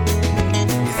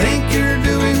 You think you're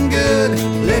doing good,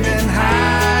 living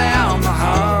high on the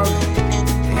hog.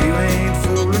 You ain't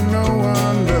fooling no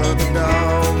one but the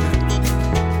dog.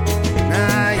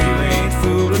 Nah, you ain't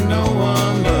fooling no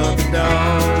one but the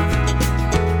dog.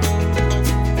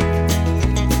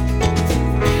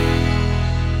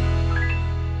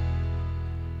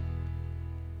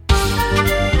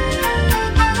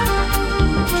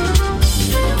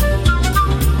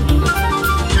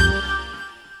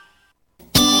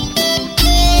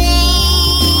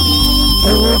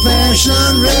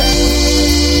 Old-fashioned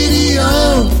radio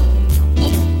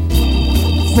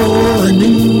for a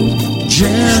new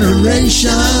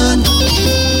generation.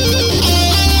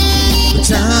 The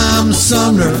Tom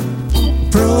Sumner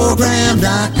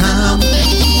Program.com.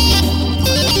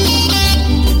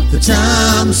 The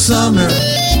Tom Sumner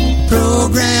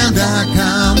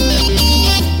Program.com.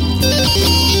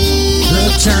 The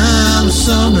Tom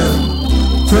Sumner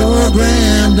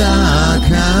Program.com.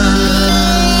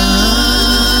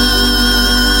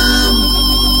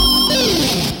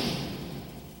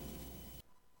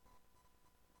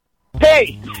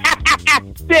 Hey,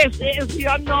 this is the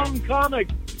Unknown Comic,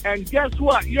 and guess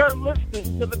what? You're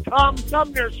listening to the Tom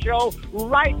Sumner Show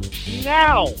right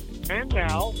now. And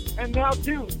now, and now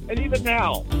too, and even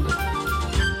now.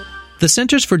 The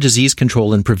Centers for Disease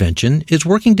Control and Prevention is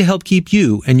working to help keep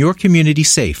you and your community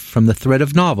safe from the threat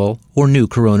of novel or new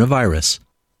coronavirus.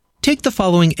 Take the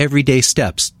following everyday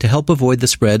steps to help avoid the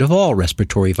spread of all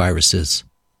respiratory viruses.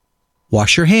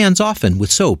 Wash your hands often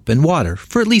with soap and water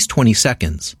for at least 20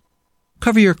 seconds.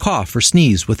 Cover your cough or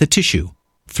sneeze with a tissue.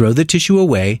 Throw the tissue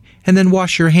away and then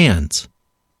wash your hands.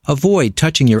 Avoid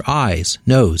touching your eyes,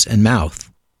 nose, and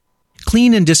mouth.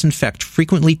 Clean and disinfect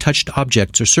frequently touched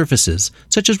objects or surfaces,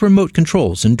 such as remote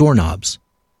controls and doorknobs.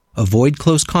 Avoid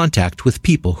close contact with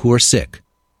people who are sick.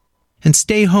 And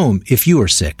stay home if you are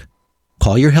sick.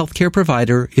 Call your healthcare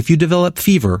provider if you develop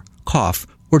fever, cough,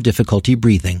 or difficulty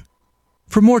breathing.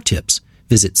 For more tips,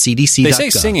 visit cdc.gov. They say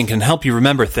singing can help you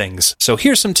remember things, so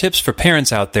here's some tips for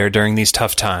parents out there during these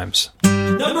tough times.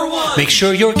 Number 1. Make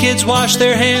sure your kids wash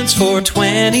their hands for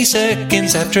 20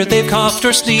 seconds after they've coughed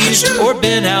or sneezed or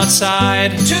been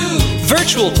outside. 2.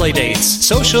 Virtual play dates,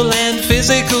 social and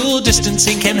physical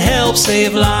distancing can help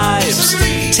save lives.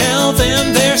 3. Tell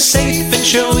them they're safe and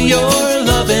show your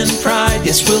love and pride.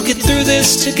 Yes, we'll get through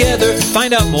this together.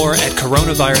 Find out more at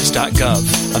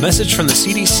coronavirus.gov. A message from the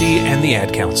CDC and the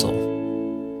Ad Council.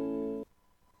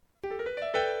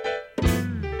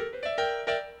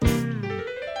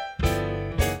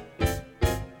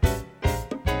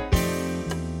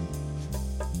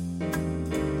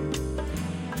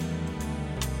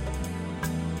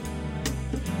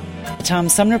 The Tom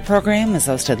Sumner program is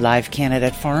hosted live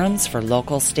candidate forums for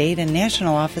local, state, and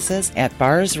national offices at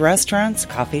bars, restaurants,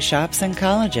 coffee shops, and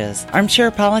colleges. Armchair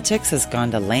Politics has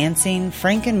gone to Lansing,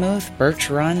 Frankenmuth, Birch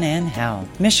Run, and Hell.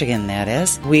 Michigan, that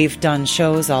is. We've done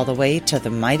shows all the way to the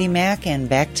Mighty Mac and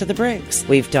back to the Briggs.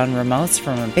 We've done remotes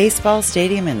from a baseball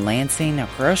stadium in Lansing, a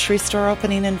grocery store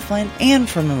opening in Flint, and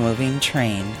from a moving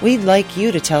train. We'd like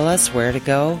you to tell us where to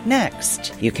go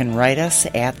next. You can write us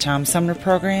at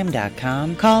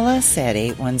TomSumnerProgram.com, call us at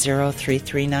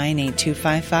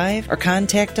 810-339-8255, or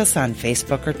contact us on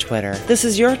Facebook or Twitter. This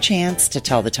is your chance to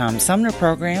tell the Tom Sumner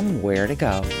program where to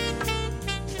go.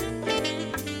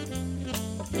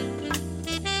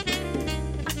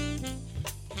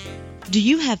 Do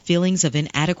you have feelings of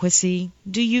inadequacy?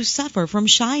 Do you suffer from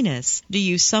shyness? Do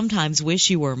you sometimes wish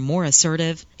you were more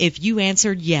assertive? If you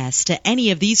answered yes to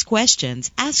any of these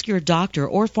questions, ask your doctor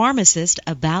or pharmacist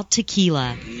about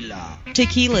tequila.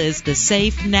 Tequila is the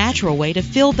safe, natural way to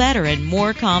feel better and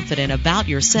more confident about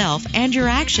yourself and your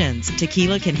actions.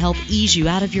 Tequila can help ease you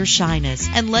out of your shyness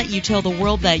and let you tell the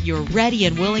world that you're ready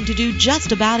and willing to do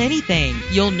just about anything.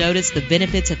 You'll notice the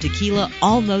benefits of tequila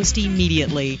almost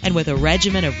immediately, and with a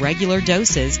regimen of regular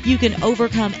doses, you can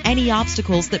overcome any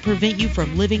obstacles that prevent you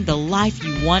from living the life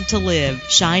you want to live.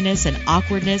 Shyness and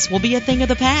awkwardness will be a thing of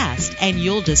the past, and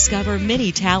you'll discover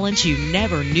many talents you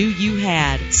never knew you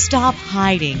had. Stop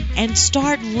hiding and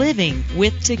start living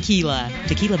with tequila.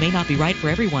 Tequila may not be right for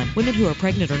everyone. Women who are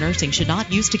pregnant or nursing should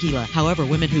not use tequila. However,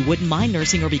 women who wouldn't mind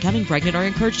nursing or becoming pregnant are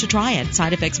encouraged to try it.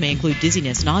 Side effects may include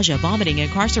dizziness, nausea, vomiting,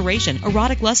 incarceration,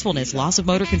 erotic lustfulness, loss of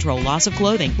motor control, loss of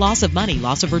clothing, loss of money,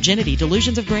 loss of virginity,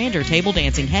 delusions of grandeur, table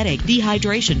dancing, headache,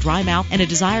 dehydration, dry mouth, and a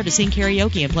desire to sing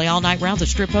karaoke and play all-night rounds of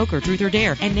strip poker, truth or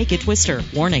dare, and naked twister.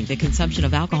 Warning, the consumption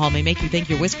of alcohol may make you think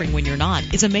you're whispering when you're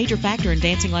not. Is a major factor in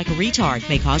dancing like a retard.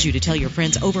 May cause you to tell your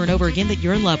friends over and over again that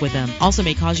you're in love with them. Also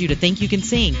may cause you to think you can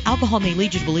sing. Alcohol may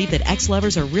lead you to believe that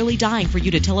ex-lovers are really dying for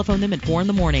you to telephone them at 4 in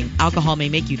the morning. Alcohol may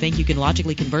make you think you can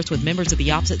logically converse with members of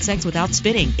the opposite sex without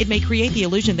spitting. It may create the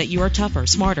illusion that you are tougher,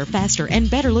 smarter, faster, and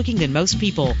better looking than most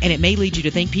people. And it may lead you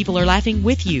to think people are laughing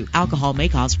with you. Alcohol may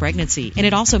cause pregnancy, and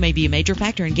it also may be a major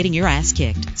factor in getting your ass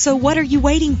kicked. So what are you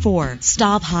waiting for?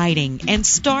 Stop hiding and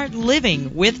start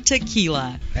living with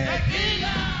tequila.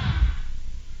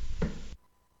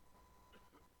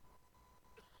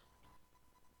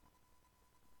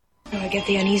 I get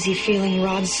the uneasy feeling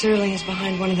Rod Serling is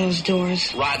behind one of those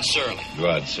doors. Rod Serling.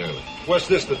 Rod Serling. What's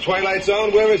this, the Twilight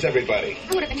Zone? Where is everybody?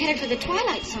 I would have been headed for the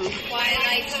Twilight Zone.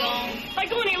 Twilight Zone? If I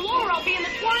go any lower, I'll be in the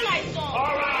Twilight Zone.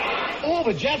 All right. Oh,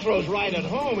 but Jethro's right at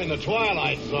home in the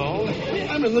Twilight Zone.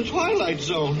 I'm in the Twilight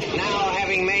Zone. Now,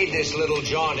 having made this little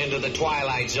jaunt into the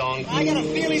Twilight Zone, I got a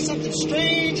feeling something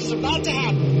strange is about to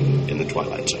happen. In the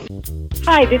Twilight Zone.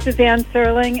 Hi, this is Ann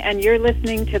Serling, and you're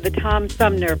listening to the Tom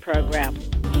Sumner Program.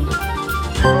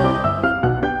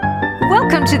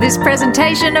 Welcome to this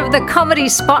presentation of the Comedy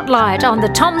Spotlight on the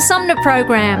Tom Sumner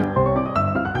Program.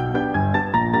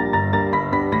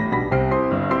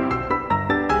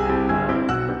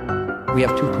 We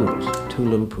have two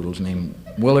little poodles named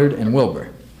Willard and Wilbur.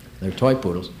 They're toy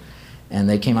poodles, and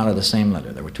they came out of the same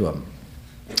litter. There were two of them.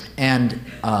 And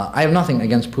I have nothing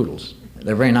against poodles.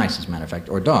 They're very nice, as a matter of fact,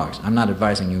 or dogs. I'm not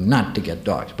advising you not to get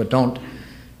dogs, but don't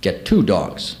get two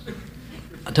dogs.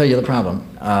 I'll tell you the problem.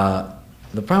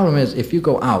 The problem is if you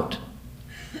go out,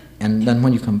 and then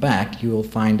when you come back, you will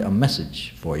find a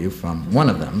message for you from one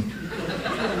of them,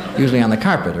 usually on the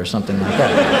carpet or something like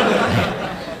that.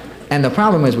 And the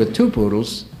problem is with two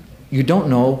poodles, you don't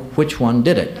know which one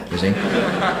did it, you see.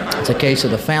 It's a case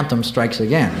of the phantom strikes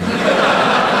again.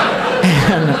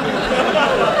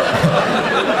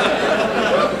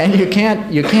 And you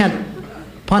can't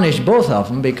punish both of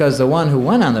them because the one who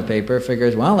went on the paper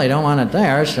figures, well, they don't want it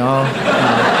there, so I'll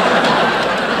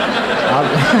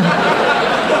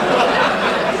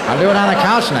do it on the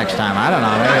couch next time. I don't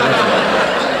know.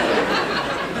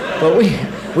 But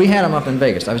we had them up in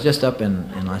Vegas. I was just up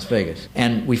in Las Vegas.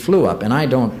 And we flew up, and I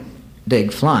don't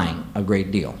dig flying a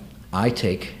great deal. I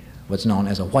take what's known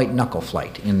as a white knuckle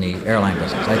flight in the airline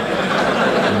business.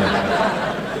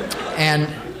 And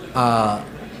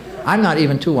I'm not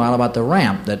even too wild about the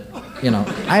ramp that,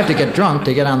 I have to get drunk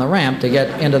to get on the ramp to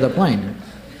get into the plane.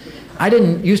 I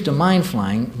didn't used to mind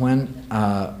flying when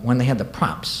they had the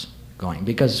props going,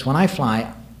 because when I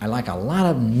fly, I like a lot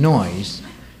of noise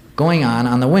going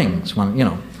on the wings,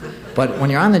 But when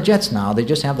you're on the jets now, they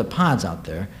just have the pods out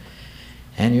there,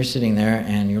 and you're sitting there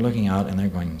and you're looking out and they're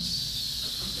going,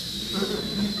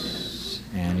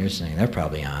 and you're saying, they're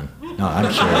probably on. No, I'm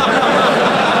sure.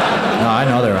 No, I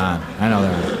know they're on.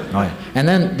 Oh, yeah. And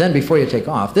then before you take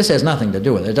off, this has nothing to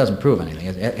do with it. It doesn't prove anything.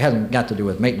 It hasn't got to do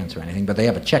with maintenance or anything, but they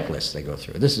have a checklist they go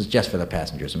through. This is just for the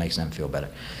passengers. It makes them feel better.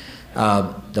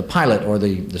 The pilot or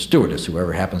the stewardess,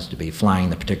 whoever happens to be flying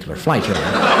the particular flight here,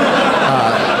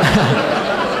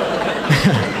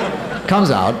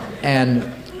 comes out and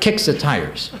kicks the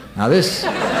tires. Now this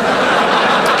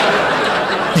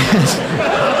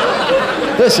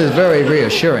is very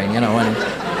reassuring, when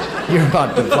you're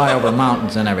about to fly over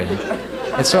mountains and everything.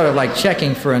 It's sort of like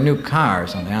checking for a new car or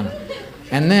something.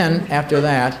 And then, after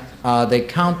that, they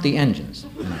count the engines.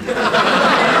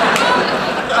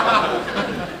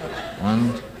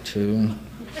 1, 2,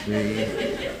 3,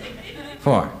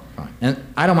 4. And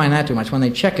I don't mind that too much when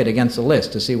they check it against the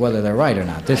list to see whether they're right or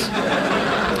not. This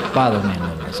bothers me a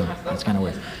little bit, so it's kind of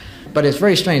weird. But it's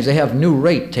very strange. They have new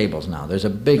rate tables now. There's a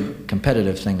big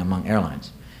competitive thing among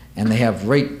airlines. And they have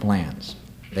rate plans.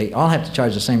 They all have to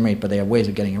charge the same rate, but they have ways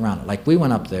of getting around it. Like we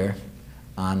went up there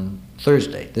on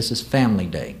Thursday. This is Family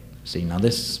Day. See, now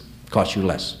this costs you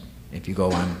less if you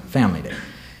go on Family Day.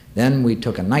 Then we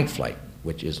took a night flight,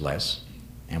 which is less.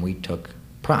 And we took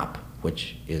prop,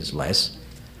 which is less.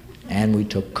 And we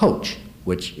took coach,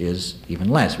 which is even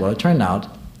less. Well, it turned out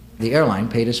the airline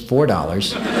paid us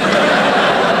 $4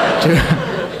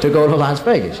 to go to Las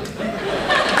Vegas.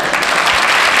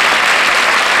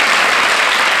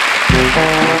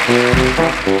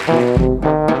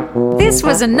 This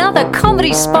was another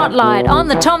Comedy Spotlight on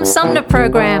the Tom Sumner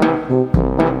Program.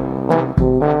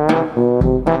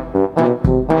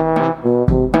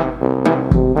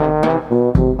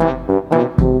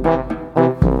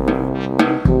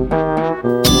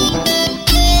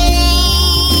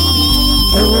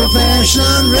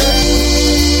 Old-fashioned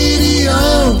radio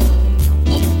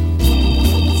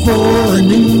for a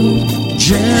new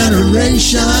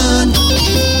generation.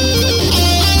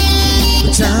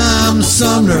 The Tom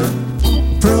Sumner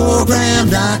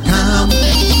Program.com.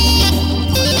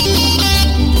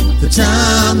 The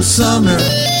Tom Sumner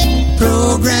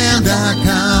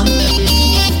Program.com.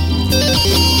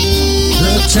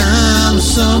 The Tom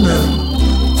Sumner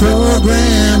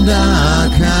Program.com.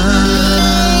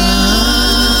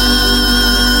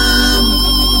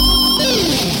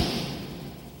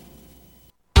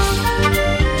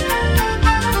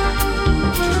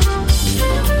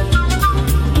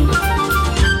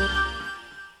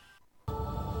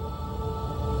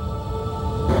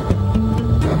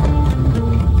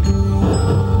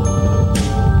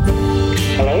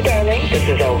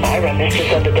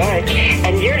 Mistress of the Dark,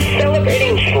 and you're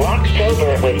celebrating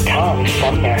Schlocktober with Tom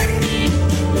Sumner.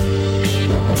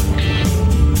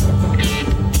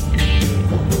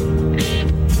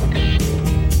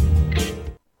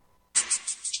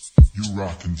 You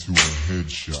rockin' to a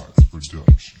Headshots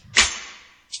production.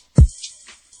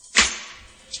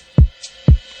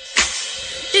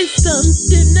 It's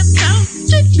something about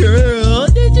the girl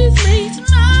that just makes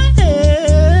my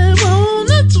head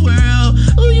wanna twirl.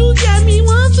 Oh, you got me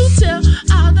want to tell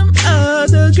all them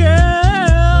other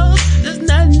girls there's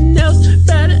nothing else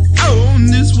better on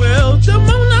this world. The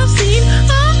moment I seen her,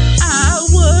 I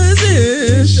was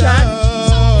in shock.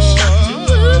 So shocked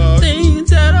to the things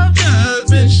that I've just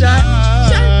been shot.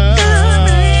 Shot down,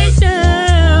 right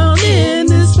down in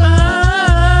this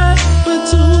spot. But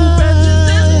too bad this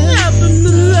doesn't happen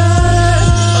to lie.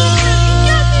 Oh, man, you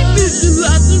got me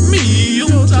visualizing me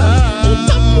on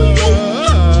top of your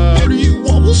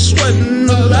sweating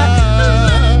a lot.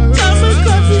 Time and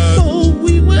coffee before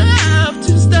we would have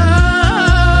to stop.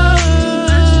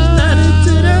 I just not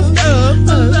into that stuff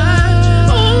a lot.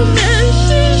 Oh man,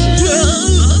 she's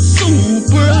just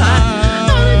super hot.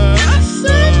 I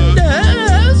said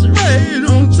that's right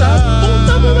on top. On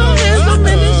top of my hands, the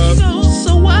minute she goes,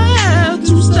 so I have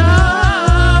to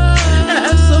stop.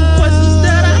 Ask some questions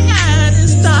that I had to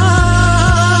stop.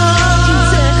 She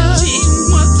said she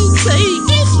wants to take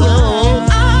it slow.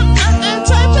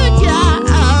 Type of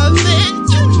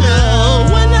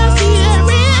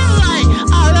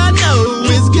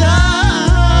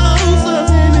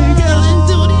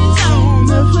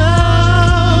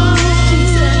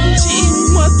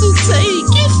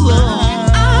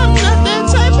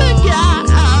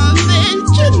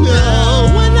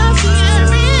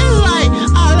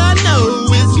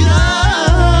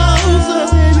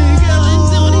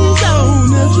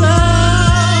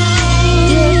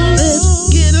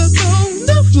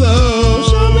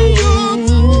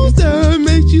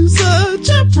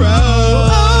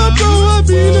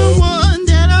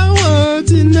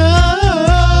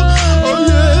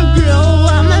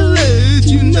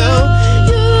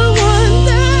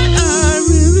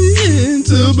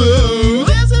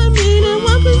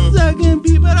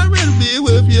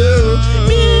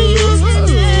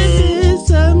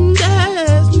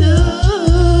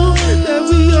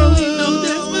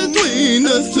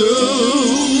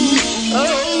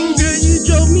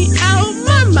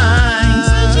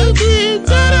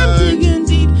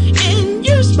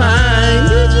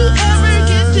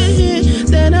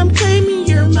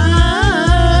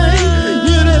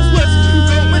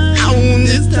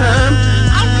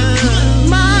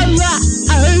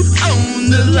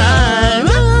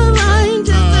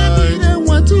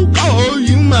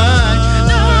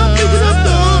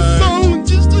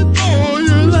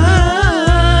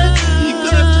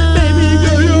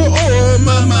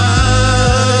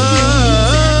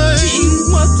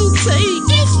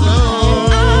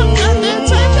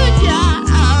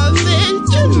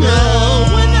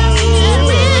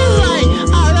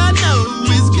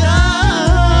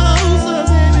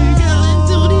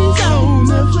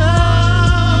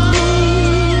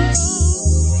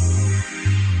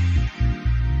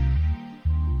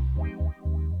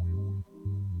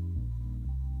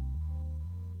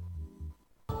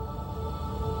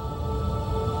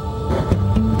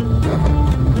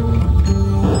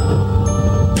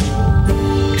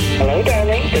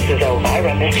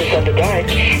Myra, Mistress of the Dark,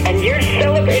 and you're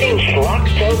celebrating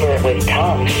Schlocktober with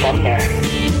Tom Sumner.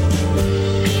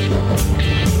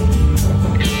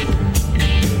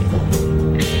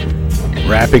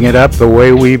 Wrapping it up the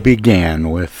way we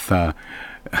began with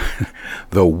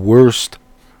the worst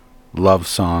love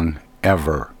song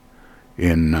ever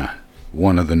in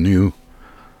one of the new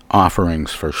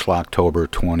offerings for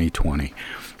Schlocktober 2020.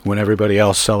 When everybody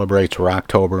else celebrates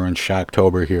Rocktober and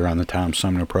Shocktober here on the Tom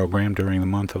Sumner program during the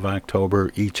month of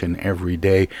October, each and every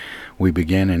day we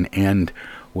begin and end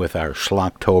with our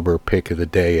Schlocktober pick of the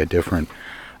day, a different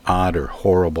odd or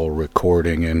horrible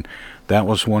recording, and that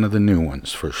was one of the new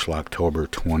ones for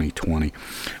Schlocktober 2020.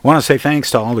 I want to say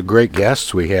thanks to all the great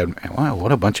guests we had. Wow,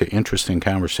 what a bunch of interesting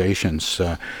conversations,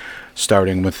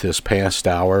 starting with this past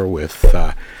hour with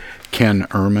Ken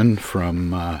Ehrman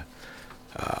from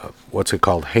what's it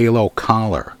called, Halo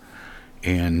Collar,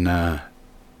 and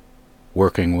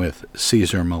working with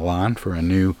Cesar Millan for a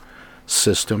new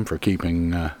system for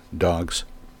keeping dogs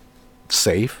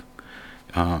safe.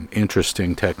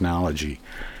 Interesting technology.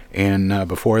 And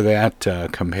before that,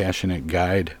 Compassionate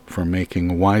Guide for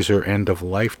Making Wiser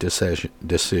End-of-Life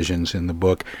Decisions in the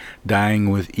book Dying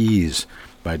with Ease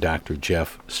by Dr.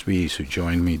 Jeff Spies, who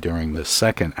joined me during the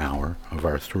second hour of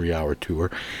our 3-hour tour.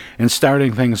 And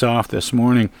starting things off this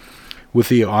morning with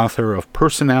the author of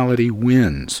Personality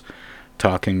Wins,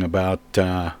 talking about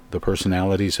the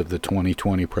personalities of the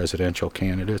 2020 presidential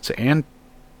candidates and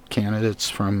candidates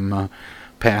from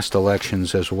past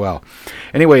elections as well.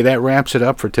 Anyway, that wraps it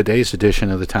up for today's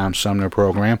edition of the Tom Sumner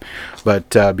program.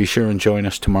 But be sure and join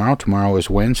us tomorrow. Tomorrow is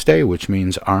Wednesday, which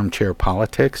means Armchair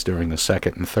Politics during the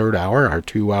second and third hour, our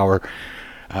 2-hour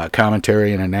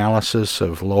commentary and analysis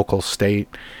of local, state,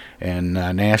 and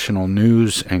national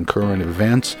news and current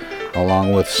events,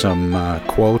 along with some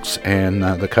quotes and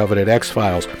the coveted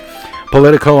X-Files.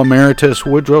 Politico Emeritus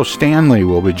Woodrow Stanley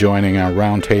will be joining our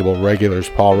roundtable regulars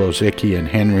Paul Rosicki and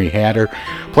Henry Hatter.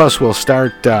 Plus, we'll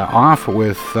start off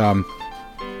with,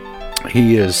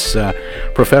 he is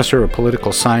Professor of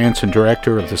Political Science and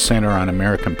Director of the Center on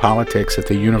American Politics at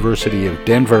the University of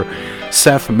Denver,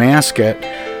 Seth Masket,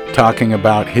 talking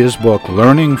about his book,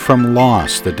 Learning from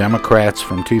Loss, The Democrats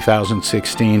from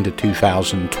 2016 to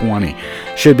 2020.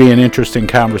 Should be an interesting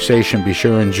conversation. Be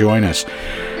sure and join us.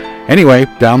 Anyway,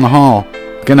 down the hall.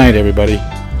 Good night, everybody.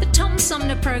 The Tom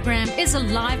Sumner program is a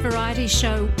live variety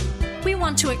show. We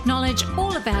want to acknowledge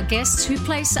all of our guests who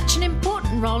play such an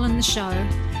important role in the show,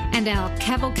 and our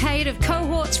cavalcade of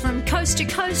cohorts from coast to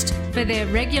coast for their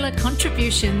regular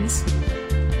contributions.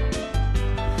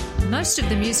 Most of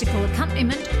the musical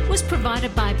accompaniment was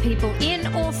provided by people in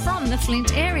or from the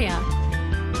Flint area.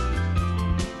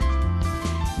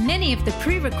 Many of the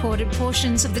pre-recorded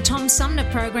portions of the Tom Sumner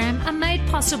program are made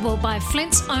possible by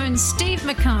Flint's own Steve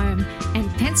McComb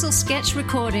and Pencil Sketch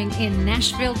Recording in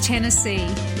Nashville, Tennessee.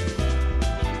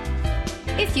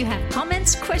 If you have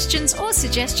comments, questions, or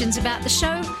suggestions about the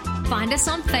show, find us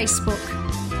on Facebook.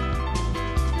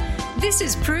 This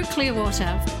is Prue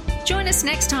Clearwater. Join us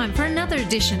next time for another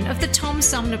edition of the Tom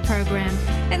Sumner program,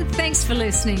 and thanks for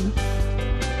listening.